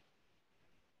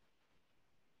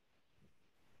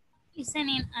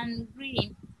 Listening and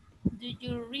reading. Do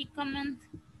you recommend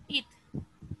it?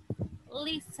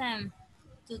 Listen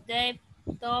to Dave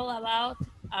talk about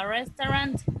a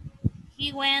restaurant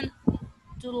he went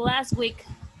to last week.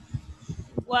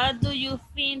 What do you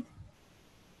think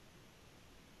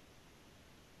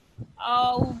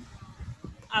of,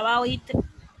 about it?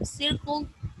 Circle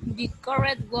the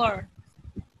correct word.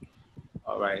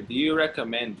 All right, do you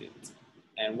recommend it?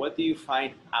 And what do you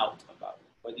find out about it?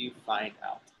 What do you find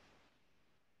out?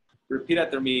 Repeat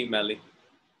after me, Melly.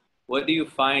 What do you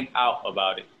find out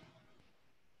about it?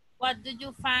 What do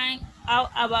you find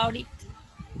out about it?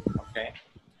 Okay.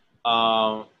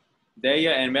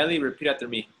 Deya and Melly, repeat after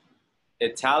me.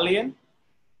 Italian,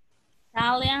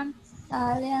 Italian,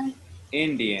 Italian,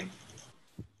 Indian,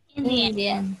 Indian,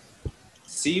 Indian,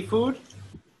 seafood,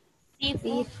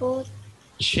 seafood, seafood,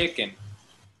 chicken,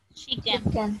 chicken,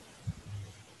 chicken,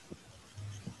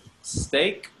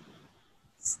 steak,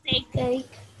 steak, steak,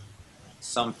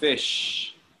 some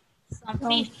fish. some some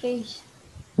fish, fish.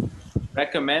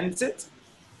 Recommends it,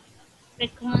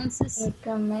 recommends,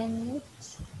 Recommend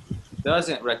it,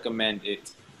 doesn't recommend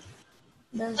it.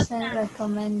 doesn't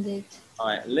recommend it. All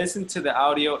right, listen to the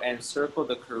audio and circle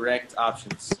the correct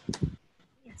options.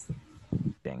 yes.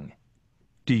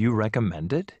 Do you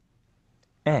recommend it?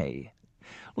 A.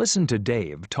 Listen to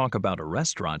Dave talk about a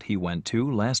restaurant he went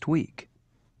to last week.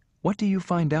 What do you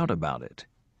find out about it?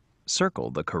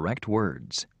 Circle the correct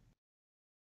words.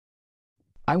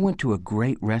 I went to a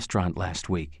great restaurant last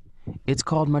week. It's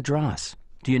called Madras.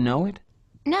 Do you know it?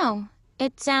 No,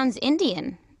 it sounds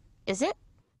Indian. Is it?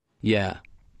 Yeah,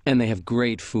 and they have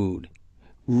great food.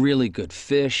 Really good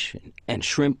fish and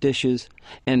shrimp dishes,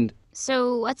 and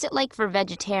So, what's it like for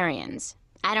vegetarians?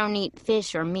 I don't eat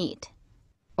fish or meat.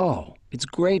 oh, it's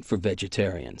great for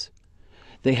vegetarians.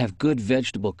 They have good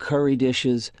vegetable curry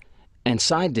dishes and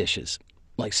side dishes,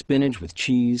 like spinach with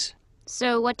cheese.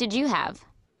 So, what did you have?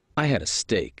 I had a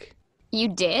steak. You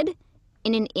did?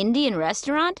 In an Indian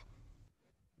restaurant?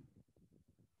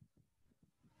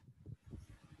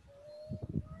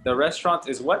 The restaurant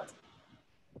is what?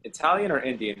 Italian or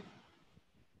Indian?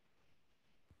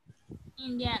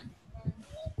 Indian.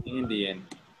 Indian.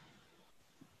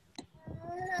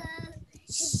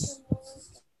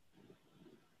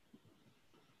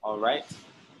 All right.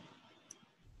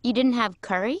 You didn't have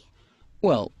curry?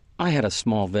 Well, I had a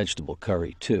small vegetable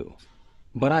curry too,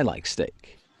 but I like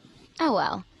steak. Oh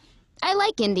well. I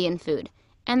like Indian food,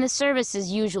 and the service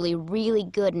is usually really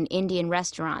good in Indian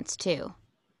restaurants too.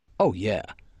 Oh yeah,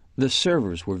 the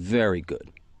servers were very good,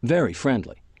 very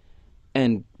friendly.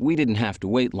 And we didn't have to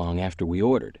wait long after we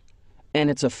ordered. And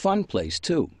it's a fun place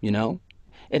too, you know?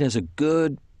 It has a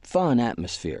good, fun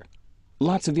atmosphere.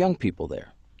 Lots of young people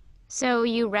there. So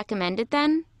you recommend it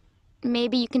then?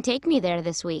 Maybe you can take me there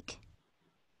this week.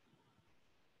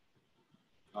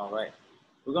 All right.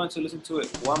 We're going to listen to it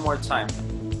one more time.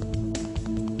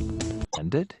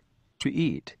 Recommended? To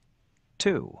eat.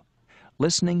 2.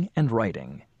 Listening and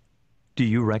writing. Do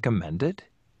you recommend it?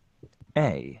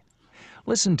 A.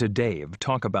 Listen to Dave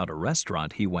talk about a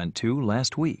restaurant he went to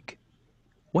last week.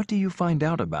 What do you find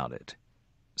out about it?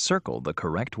 Circle the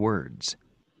correct words.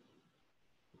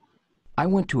 I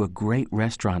went to a great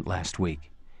restaurant last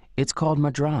week. It's called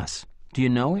Madras. Do you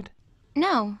know it?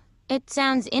 No, it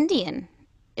sounds Indian.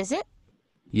 Is it?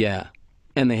 Yeah,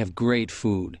 and they have great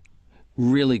food.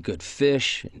 Really good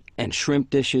fish and shrimp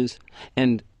dishes,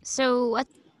 and So what?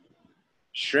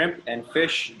 Shrimp and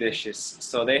fish dishes.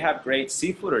 So they have great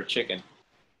seafood or chicken?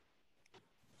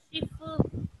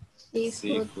 Seafood.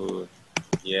 Seafood.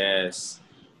 Yes.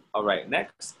 All right,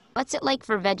 next. What's it like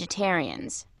for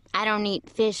vegetarians? I don't eat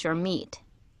fish or meat.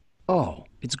 oh,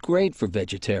 it's great for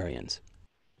vegetarians.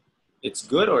 It's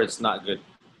good or it's not good?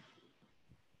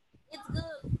 It's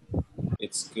good.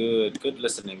 It's good. Good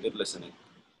listening. Good listening.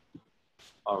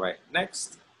 All right,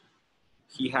 next.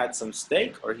 He had some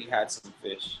steak or he had some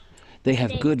fish? They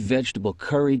have good vegetable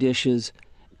curry dishes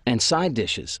and side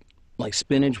dishes, like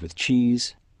spinach with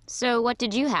cheese. So what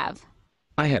did you have?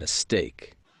 I had a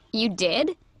steak. You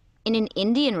did? In an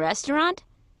Indian restaurant?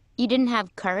 You didn't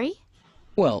have curry?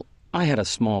 Well, I had a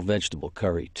small vegetable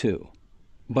curry too,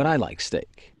 but I like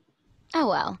steak. Oh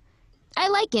well. I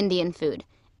like Indian food,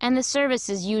 and the service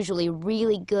is usually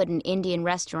really good in Indian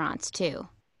restaurants too.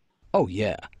 Oh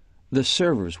yeah, the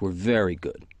servers were very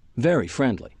good, very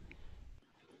friendly.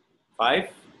 5.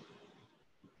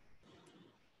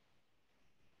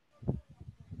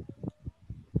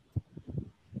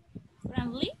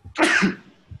 Friendly.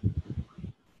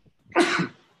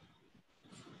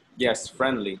 Yes,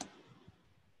 friendly.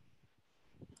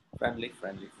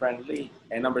 Friendly.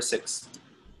 And number 6.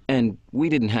 And we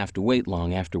didn't have to wait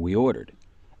long after we ordered.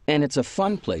 And it's a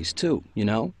fun place too, you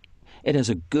know? It has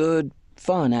a good,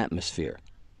 fun atmosphere.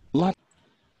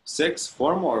 6,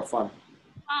 formal or fun?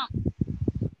 Fun.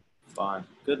 Fun.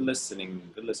 Good listening,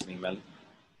 Melly.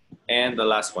 And the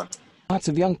last one. Lots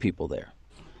of young people there.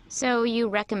 So you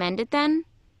recommend it then?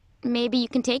 Maybe you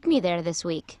can take me there this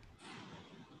week.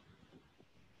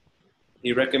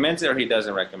 He recommends it or he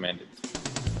doesn't recommend it?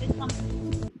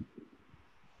 Recommend.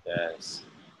 Yes.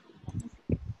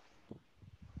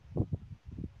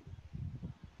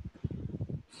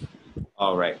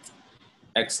 All right.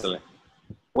 Excellent.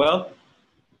 Well,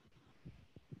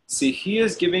 see, he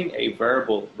is giving a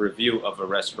verbal review of a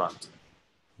restaurant,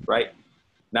 right?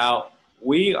 Now,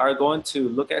 we are going to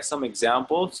look at some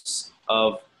examples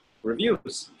of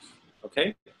reviews,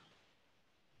 okay?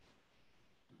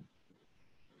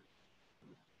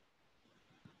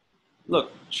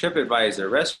 Look,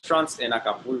 TripAdvisor, restaurants in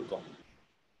Acapulco.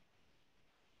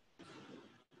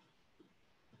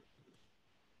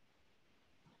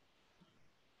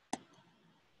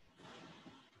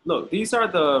 Look, these are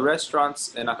the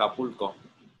restaurants in Acapulco.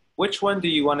 Which one do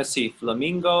you want to see?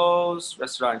 Flamingos,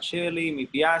 Restaurant Chili, Mi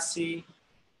Piazzi?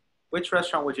 Which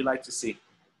restaurant would you like to see?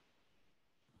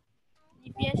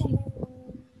 Ipiashi.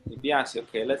 Mi Piazzi,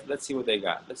 okay, let's see what they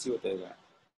got. Let's see what they got.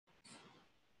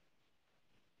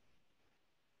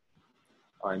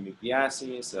 All right, Mi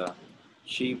Piazzi is a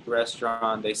cheap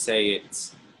restaurant. They say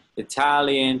it's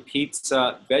Italian,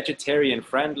 pizza, vegetarian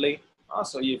friendly.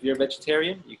 Also, if you're a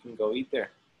vegetarian, you can go eat there.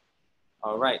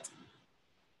 All right.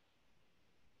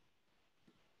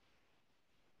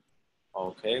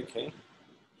 Okay.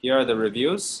 Here are the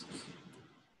reviews.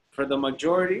 For the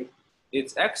majority,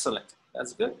 it's excellent.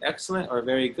 That's good. Excellent or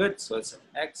very good. So it's an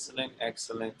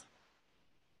excellent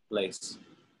place.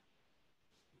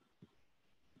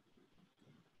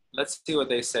 Let's see what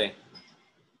they say.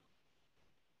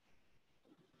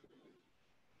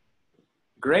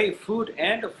 Great food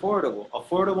and affordable.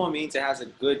 Affordable means it has a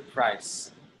good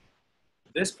price.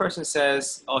 This person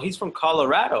says, oh, he's from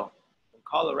Colorado.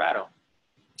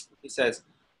 He says,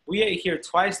 we ate here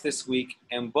twice this week,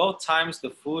 and both times the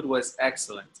food was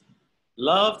excellent.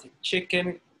 Loved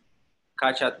chicken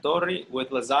cacciatore with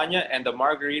lasagna, and the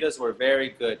margaritas were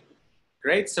very good.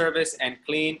 Great service and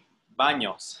clean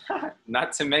baños.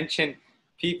 Not to mention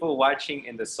people watching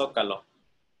in the Zócalo.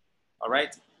 All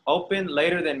right. Open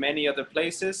later than many other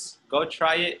places. Go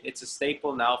try it. It's a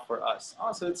staple now for us.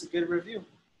 Also, it's a good review.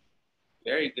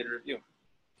 Very good review.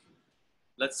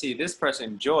 Let's see. This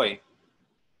person, Joy,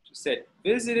 she said,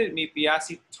 visited Mi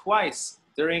Piazzi twice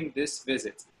during this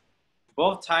visit.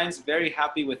 Both times very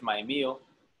happy with my meal.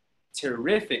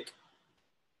 Terrific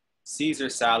Caesar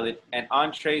salad and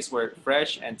entrees were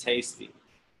fresh and tasty.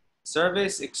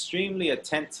 Service extremely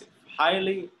attentive.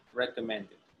 Highly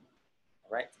recommended.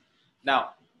 All right.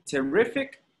 Now,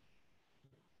 terrific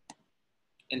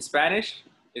in Spanish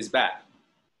is bad.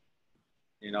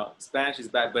 You know, Spanish is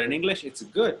bad, but in English, it's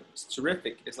good. It's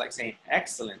terrific. It's like saying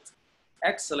excellent.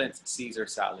 Excellent Caesar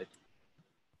salad.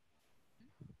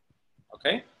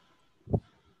 Okay?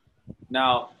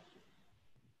 Now,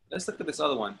 let's look at this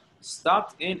other one.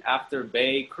 Stopped in after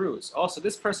Bay cruise. Oh, so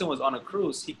this person was on a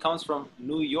cruise. He comes from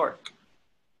New York.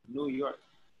 New York.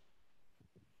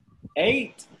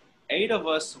 Eight of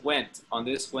us went on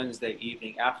this Wednesday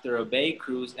evening after a Bay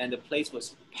cruise, and the place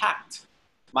was packed,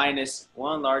 minus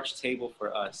one large table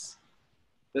for us.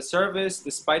 The service,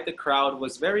 despite the crowd,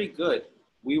 was very good.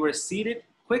 We were seated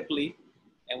quickly,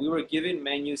 and we were given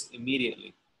menus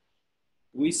immediately.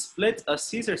 We split a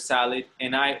Caesar salad,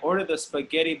 and I ordered the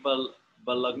spaghetti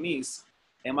bolognese,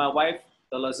 and my wife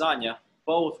the lasagna.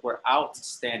 Both were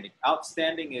outstanding.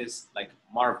 Outstanding is like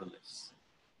marvelous.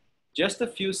 Just a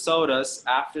few sodas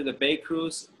after the Bay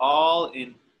cruise, all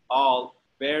in all,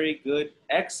 very good,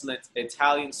 excellent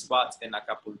Italian spots in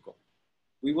Acapulco.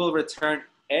 We will return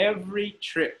every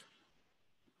trip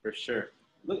for sure.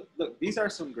 Look, these are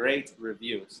some great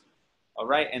reviews. All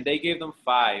right, and they gave them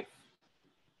 5.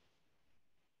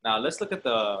 Now let's look at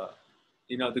the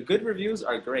good reviews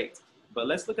are great, but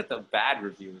let's look at the bad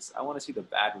reviews. I want to see the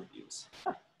bad reviews.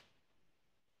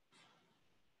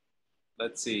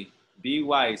 Let's see. Be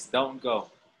wise, don't go.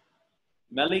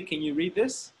 Melly, can you read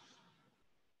this?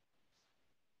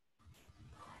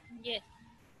 Yes.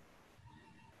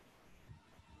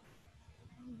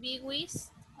 Be wise,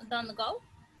 don't go.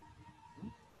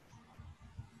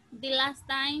 The last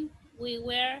time we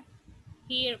were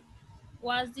here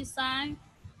was the same.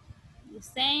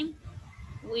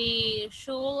 We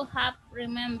should have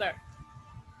remembered.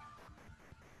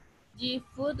 The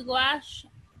food was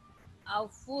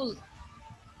awful.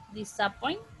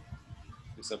 Disappointed.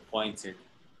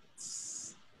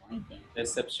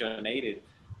 Deceptionated.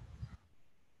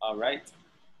 All right.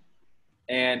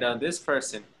 And this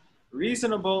person,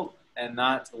 reasonable and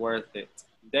not worth it.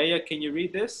 Daya, can you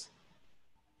read this?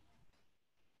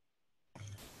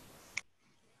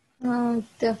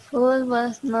 The food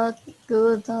was not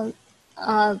good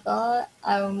at all,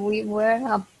 and we were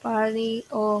a party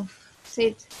of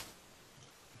 6.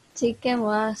 Chicken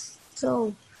was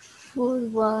soft,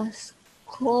 food was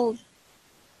cold.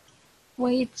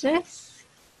 Waitress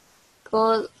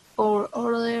got our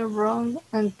order wrong,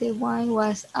 and the wine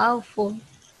was awful.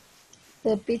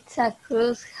 The pizza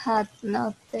crust had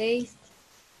no taste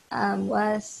and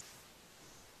was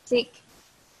thick.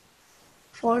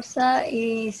 Forza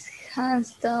is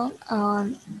hands down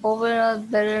an overall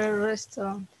better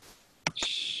restaurant.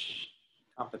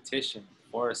 Competition,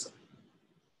 Forza.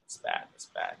 It's bad, it's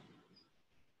bad.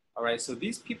 All right, so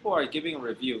these people are giving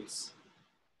reviews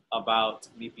about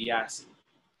Mi Piazzi.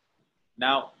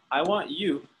 Now, I want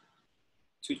you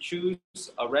to choose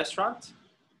a restaurant,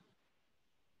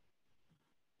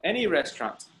 any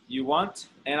restaurant you want,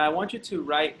 and I want you to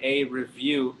write a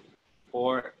review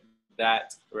for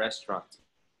that restaurant,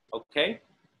 okay?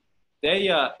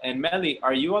 Deya and Melly,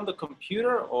 are you on the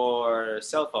computer or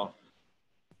cell phone?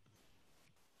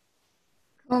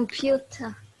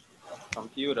 Computer.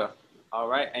 Computer. All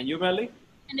right, and you, Melly?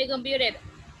 And the computer.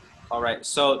 All right,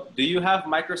 so do you have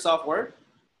Microsoft Word?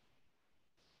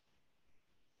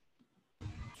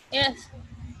 Yes.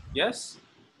 Yes?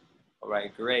 All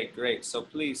right, great, great. So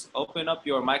please open up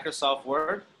your Microsoft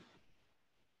Word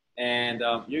and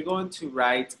you're going to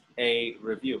write a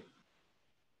review.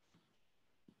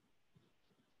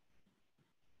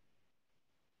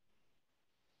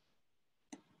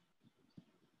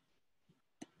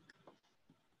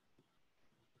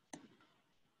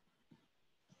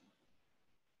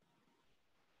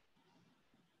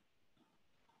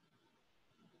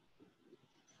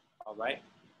 All right.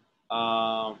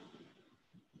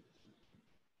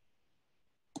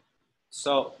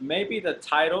 So maybe the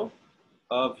title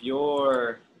of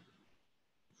your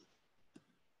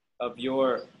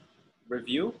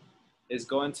review is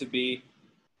going to be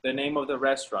the name of the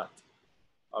restaurant.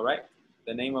 All right,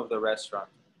 the name of the restaurant.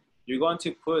 You're going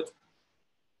to put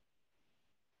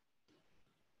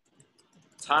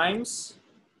Times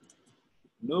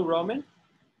New Roman.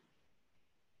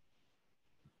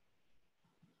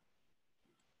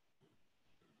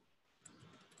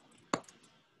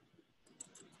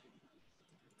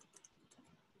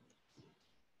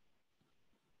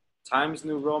 Times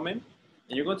New Roman,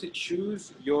 and you're going to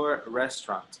choose your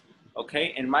restaurant.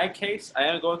 Okay, in my case, I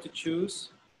am going to choose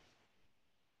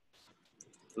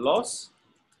Los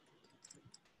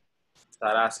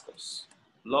Tarascos.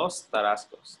 Los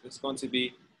Tarascos. This is going to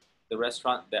be the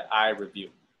restaurant that I review.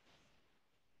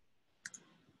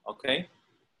 Okay,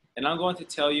 and I'm going to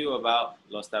tell you about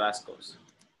Los Tarascos.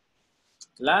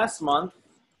 Last month,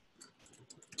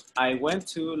 I went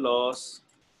to Los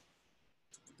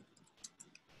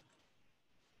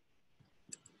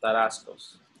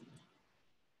Tarascos.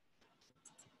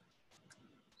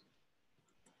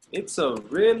 It's a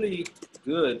really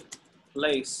good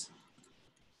place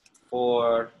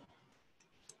for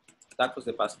tacos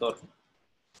de pastor.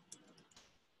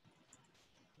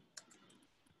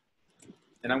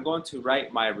 And I'm going to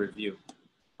write my review.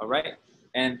 All right.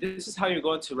 And this is how you're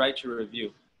going to write your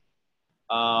review.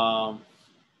 You're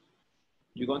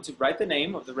going to write the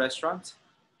name of the restaurant,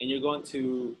 and you're going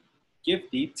to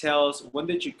give details. When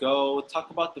did you go?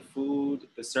 Talk about the food,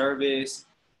 the service,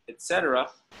 etc.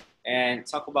 And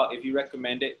talk about if you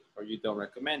recommend it or you don't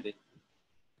recommend it.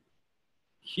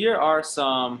 Here are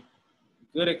some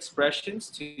good expressions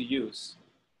to use,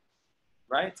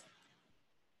 right?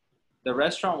 The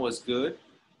restaurant was good.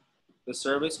 The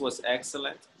service was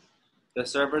excellent. The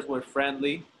servers were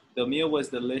friendly. The meal was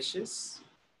delicious.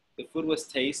 The food was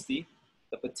tasty.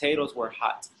 The potatoes were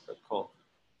hot or cold.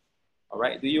 All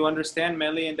right, do you understand,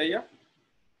 Meli and Daya?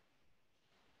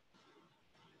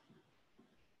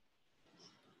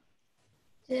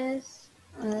 Yes.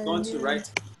 Going to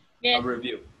write Yeah. a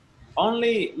review.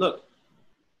 Only, look,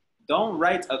 don't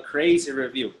write a crazy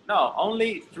review. No,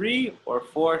 only 3 or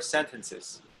 4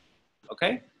 sentences,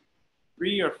 okay?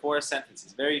 3 or 4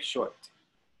 sentences, very short.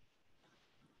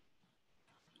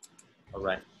 All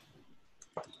right.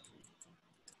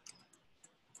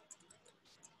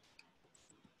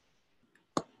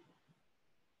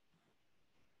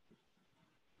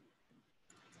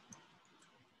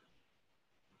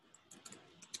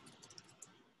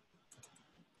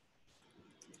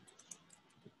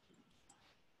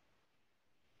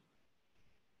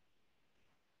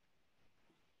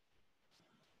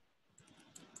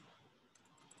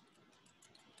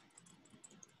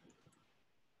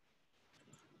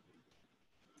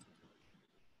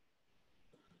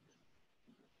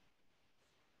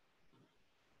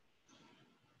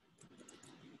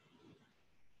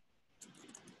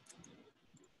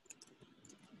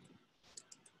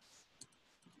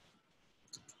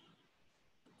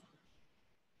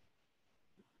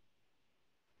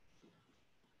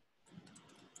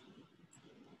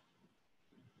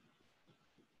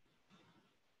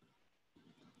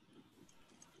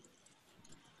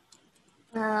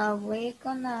 We're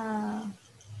gonna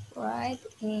write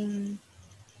the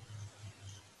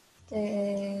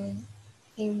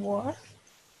in Word.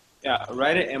 Yeah,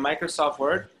 write it in Microsoft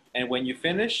Word, and when you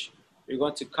finish, you're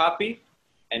going to copy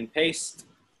and paste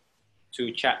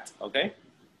to chat, okay?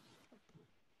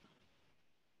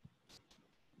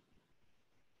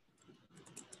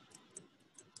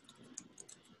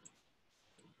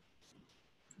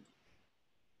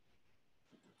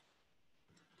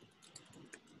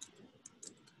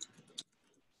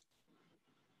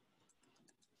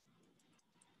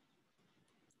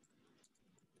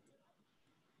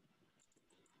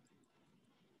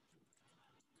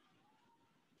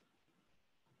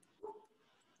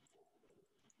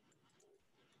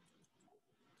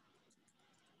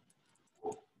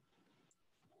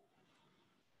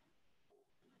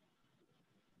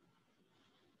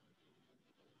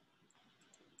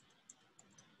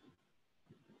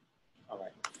 All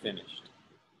right, finished.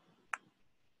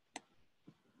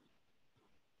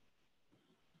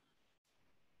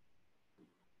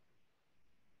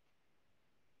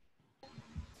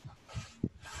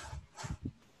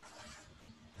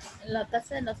 La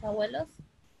casa de los abuelos.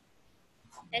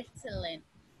 Excellent.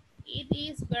 It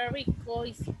is very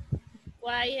cozy,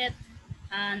 quiet,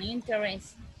 and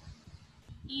interesting.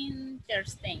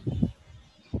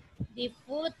 The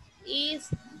food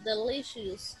is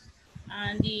delicious,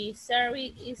 and the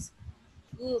service is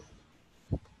good.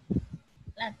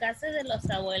 La casa de los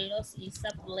abuelos is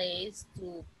a place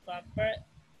to comfort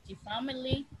the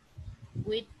family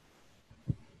with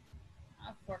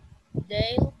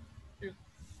affordable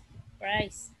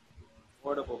price.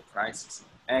 Affordable prices.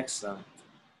 Excellent.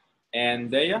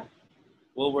 And Daya,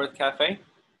 Woolworth Cafe?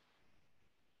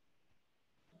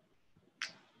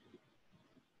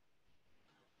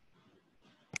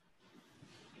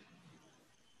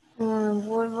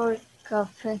 Wolver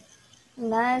Cafe.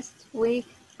 Last week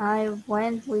I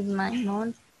went with my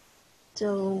mom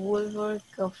to Wolver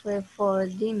Cafe for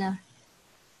dinner.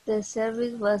 The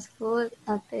service was good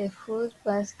and the food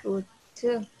was good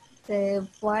too. The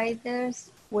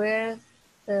waiters were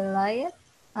delayed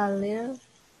a little,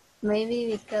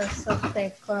 maybe because of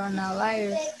the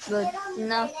coronavirus, but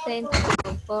nothing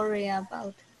to worry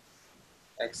about.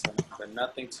 Excellent, but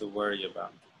nothing to worry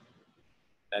about.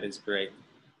 That is great.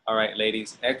 All right,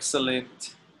 ladies,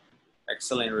 excellent,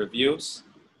 excellent reviews.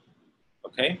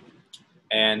 Okay,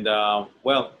 and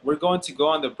well, we're going to go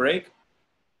on the break.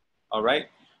 All right.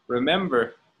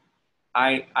 Remember,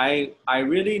 I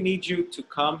really need you to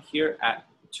come here at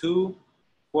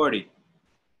 2:40.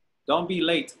 Don't be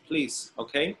late, please.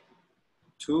 Okay,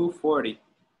 2:40,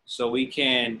 so we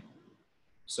can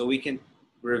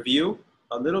review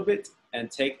a little bit and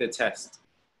take the test.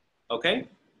 Okay.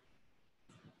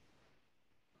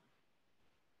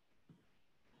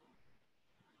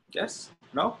 Yes?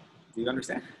 No? Do you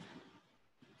understand?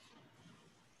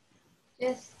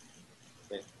 Yes,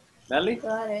 Okay. Natalie,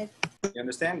 got it. you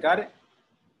understand? Got it?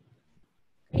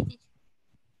 Okay, teacher.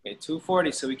 Okay,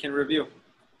 2:40, so we can review.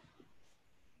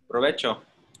 Provecho.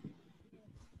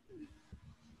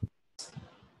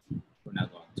 We're not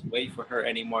going to wait for her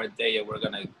anymore, Daya. We're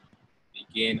going to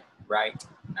begin right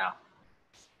now.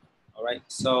 All right,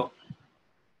 so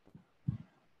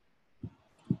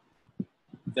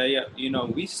Daya, you know,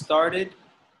 we started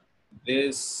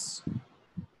this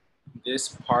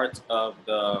part of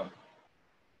the,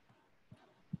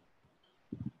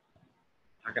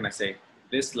 how can I say,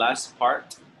 this last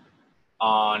part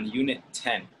on unit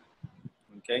 10,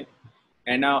 okay?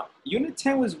 And now unit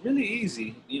 10 was really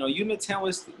easy. You know, unit 10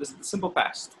 was the simple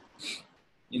past.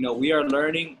 You know, we are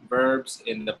learning verbs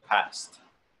in the past.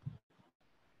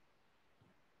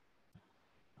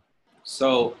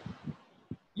 So,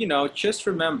 you know, just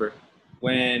remember,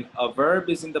 when a verb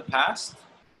is in the past,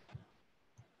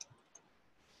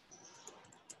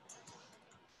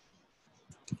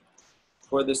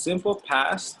 for the simple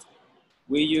past,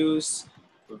 we use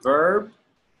verb,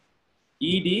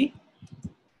 ed,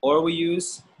 or we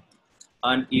use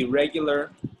an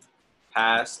irregular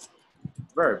past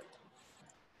verb.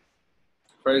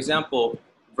 For example,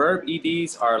 verb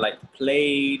eds are like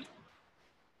played,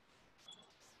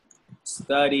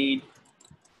 studied,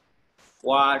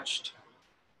 watched,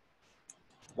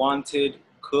 wanted,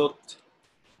 cooked.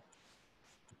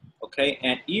 Okay,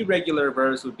 and irregular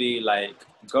verbs would be like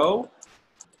go,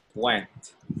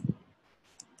 went,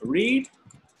 read,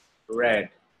 read.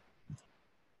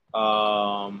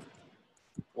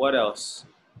 What else?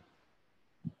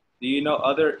 Do you know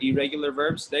other irregular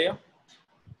verbs, Dea?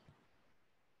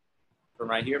 From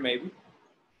right here, maybe?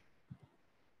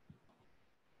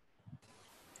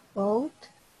 Boat,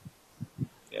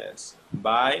 Yes.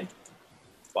 Buy,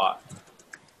 bought.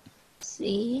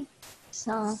 see,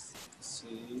 saw,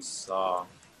 See, saw.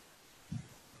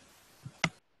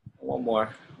 One more.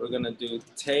 We're gonna do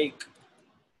take,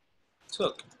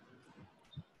 took.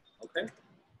 Okay?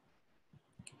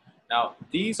 Now,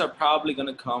 these are probably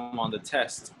gonna come on the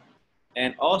test.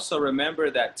 And also remember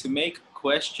that to make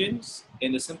questions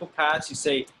in the simple past, you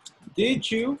say,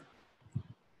 did you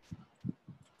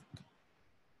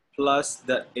plus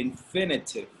the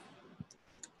infinitive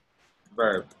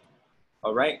verb.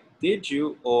 All right, did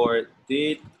you or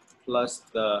did plus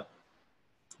the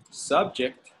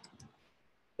subject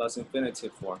plus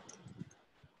infinitive form.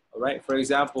 All right, for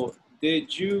example,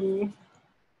 did you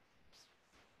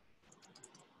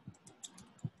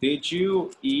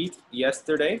eat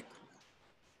yesterday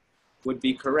would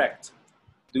be correct.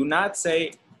 Do not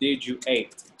say, did you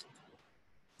ate?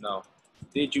 No,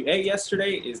 did you ate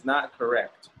yesterday is not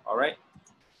correct, all right?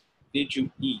 Did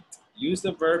you eat? Use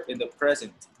the verb in the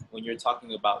present when you're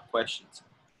talking about questions.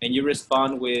 And you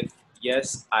respond with,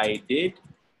 yes, I did.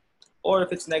 Or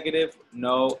if it's negative,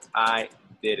 no, I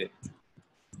didn't.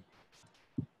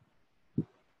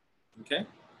 Okay?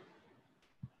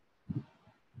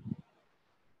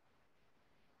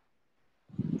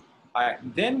 All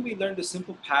right, then we learn the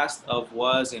simple past of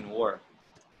was and were.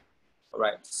 All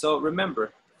right, so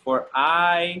remember, for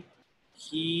I,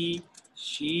 he,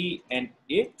 she, and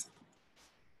it,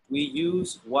 we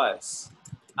use was.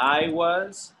 I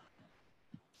was,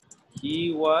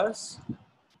 he was,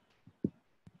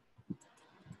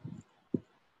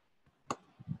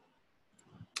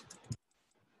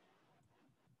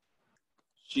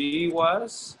 she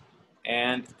was,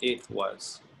 and it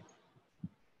was.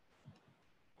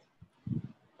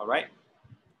 All right,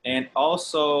 and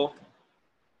also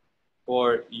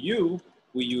for you,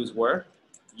 we use were.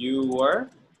 You were,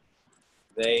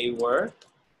 they were,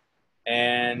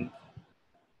 And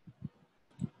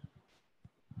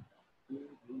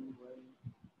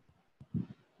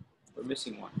we're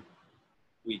missing one.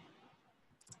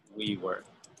 We were.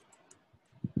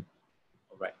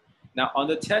 All right. Now on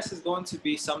the test is going to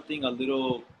be something a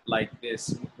little like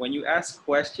this. When you ask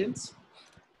questions,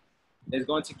 it's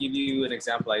going to give you an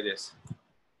example like this.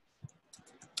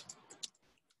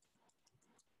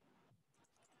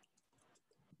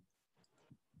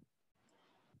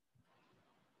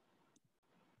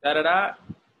 Da da da.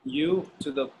 You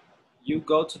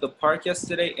go to the park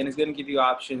yesterday, and it's going to give you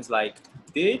options like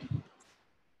did,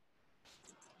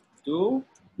 do,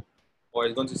 or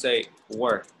it's going to say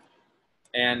were.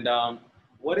 And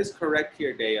what is correct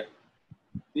here, Dea?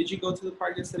 Did you go to the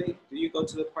park yesterday? Did you go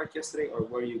to the park yesterday? Or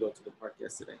were you go to the park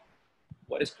yesterday?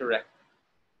 What is correct?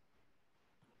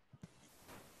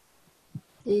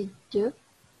 Did you?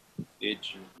 Did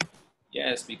you?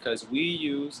 Yes, because we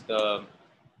use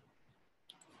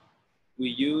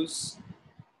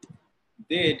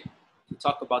did to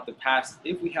talk about the past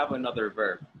if we have another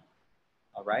verb.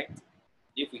 All right?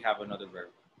 If we have another verb.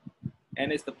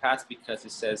 And it's the past because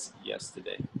it says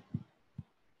yesterday.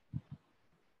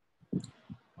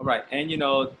 All right, and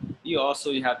you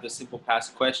also have the simple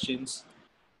past questions.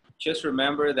 Just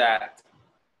remember that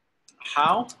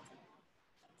how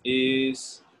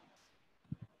is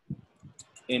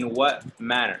in what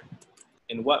manner?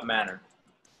 In what manner?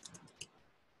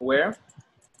 Where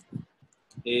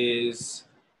is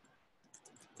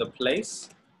the place?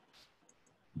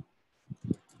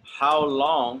 How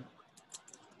long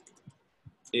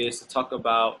is to talk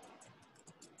about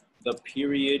the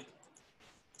period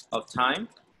of time.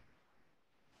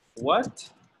 What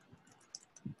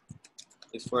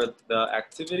is for the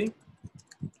activity.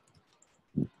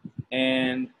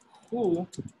 And who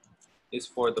is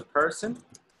for the person.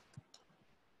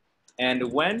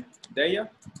 And when, Deya,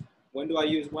 when do I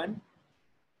use when?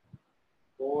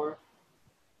 For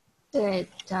The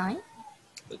time.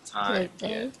 the time, The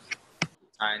day. yes. The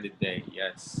time, the day,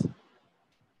 yes.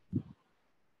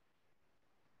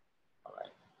 All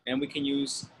right. And we can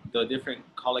use the different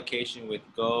collocation with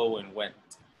go and went.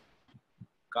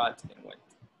 Got and went.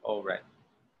 All right.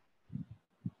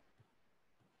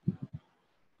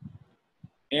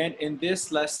 And in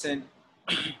this lesson,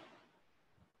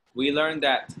 we learned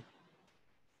that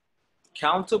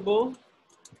countable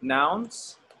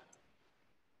nouns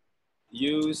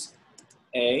use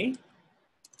a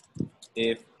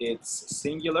if it's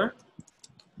singular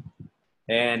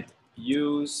and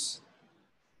use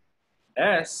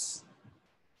s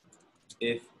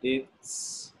if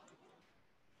it's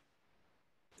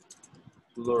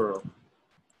plural.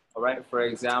 All right, for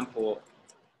example,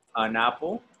 an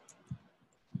apple,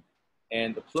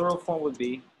 and the plural form would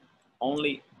be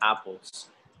only apples.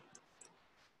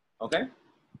 Okay?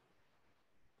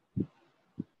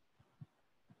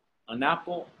 An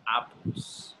apple,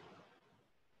 apples.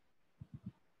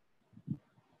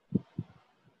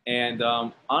 And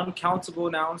uncountable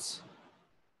nouns,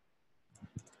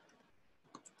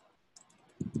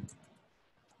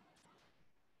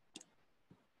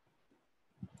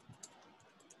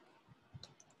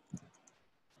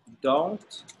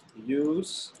 don't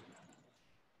use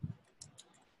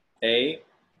a,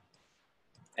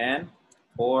 an,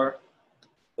 or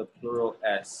the plural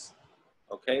s.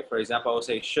 Okay, for example, I would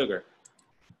say sugar.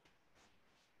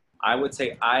 I would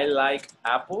say I like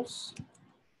apples,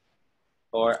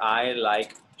 or I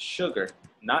like sugar,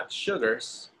 not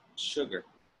sugars, sugar.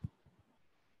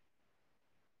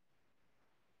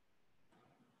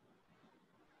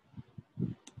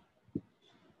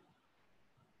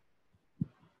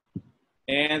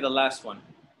 And the last one,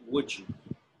 would you,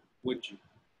 would you.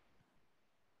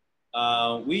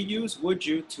 We use would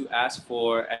you to ask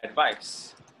for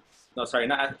advice. No, sorry,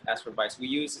 not ask for advice. We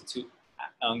use it to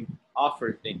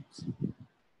offer things.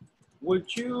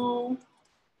 Would you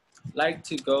like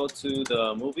to go to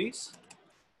the movies?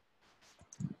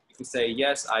 You can say,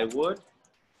 yes, I would,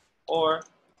 or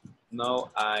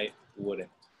no, I wouldn't.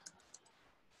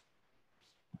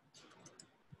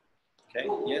 Okay,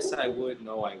 yes, I would,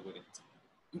 no, I wouldn't.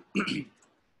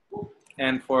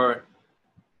 And for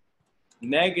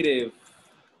negatives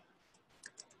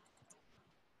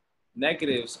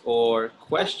or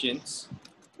questions,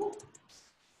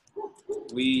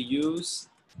 we use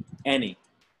any,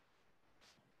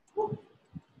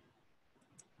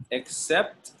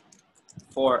 except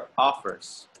for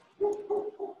offers.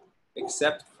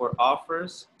 Except for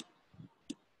offers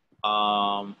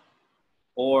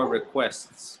or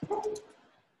requests.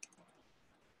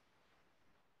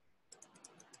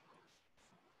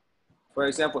 For For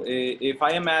example, if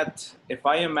I am at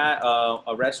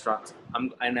a restaurant,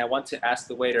 and I want to ask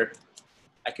the waiter,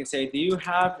 I can say, "Do you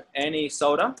have any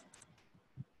soda?"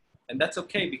 And that's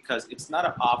okay because it's not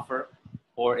an offer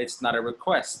or it's not a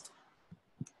request.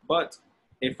 But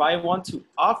if I want to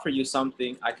offer you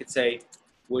something, I could say,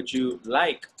 "Would you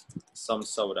like some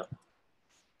soda?"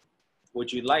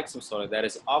 Would you like some soda? That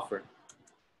is offer.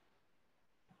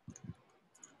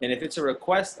 And if it's a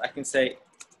request, I can say,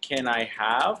 "Can I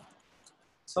have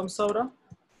some soda?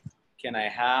 Can I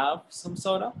have some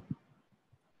soda?"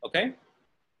 Okay?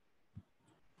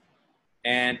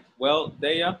 And well,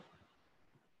 Dea,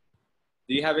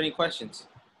 do you have any questions?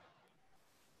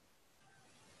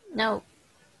 No.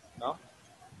 No?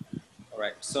 All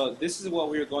right. So this is what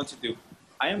we're going to do.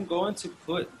 I am going to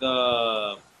put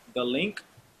the link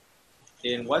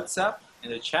in WhatsApp in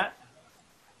the chat,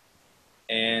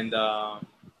 and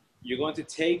you're going to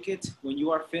take it. When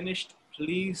you are finished,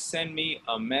 please send me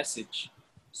a message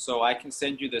so I can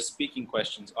send you the speaking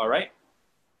questions. All right?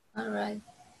 All right.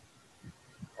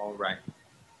 All right.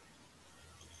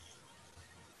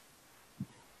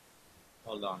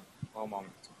 Hold on. One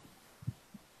moment.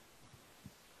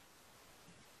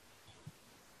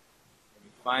 Let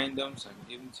me find them so I can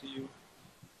give them to you.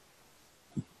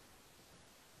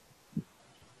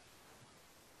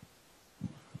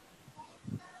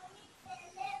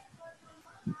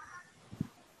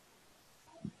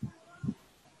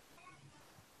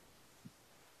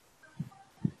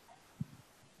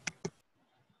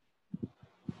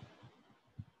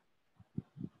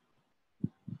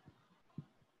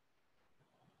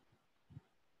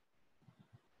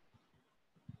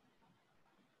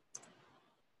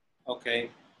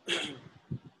 Okay.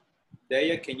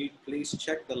 Daya, can you please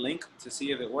check the link to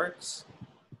see if it works?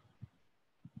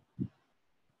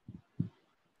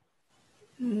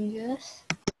 Yes.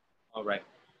 All right.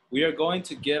 We are going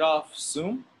to get off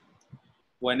Zoom.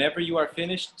 Whenever you are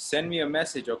finished, send me a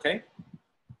message, okay?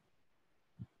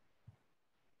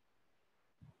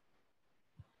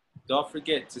 Don't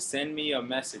forget to send me a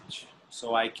message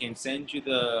so I can send you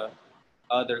the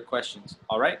other questions,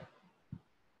 all right?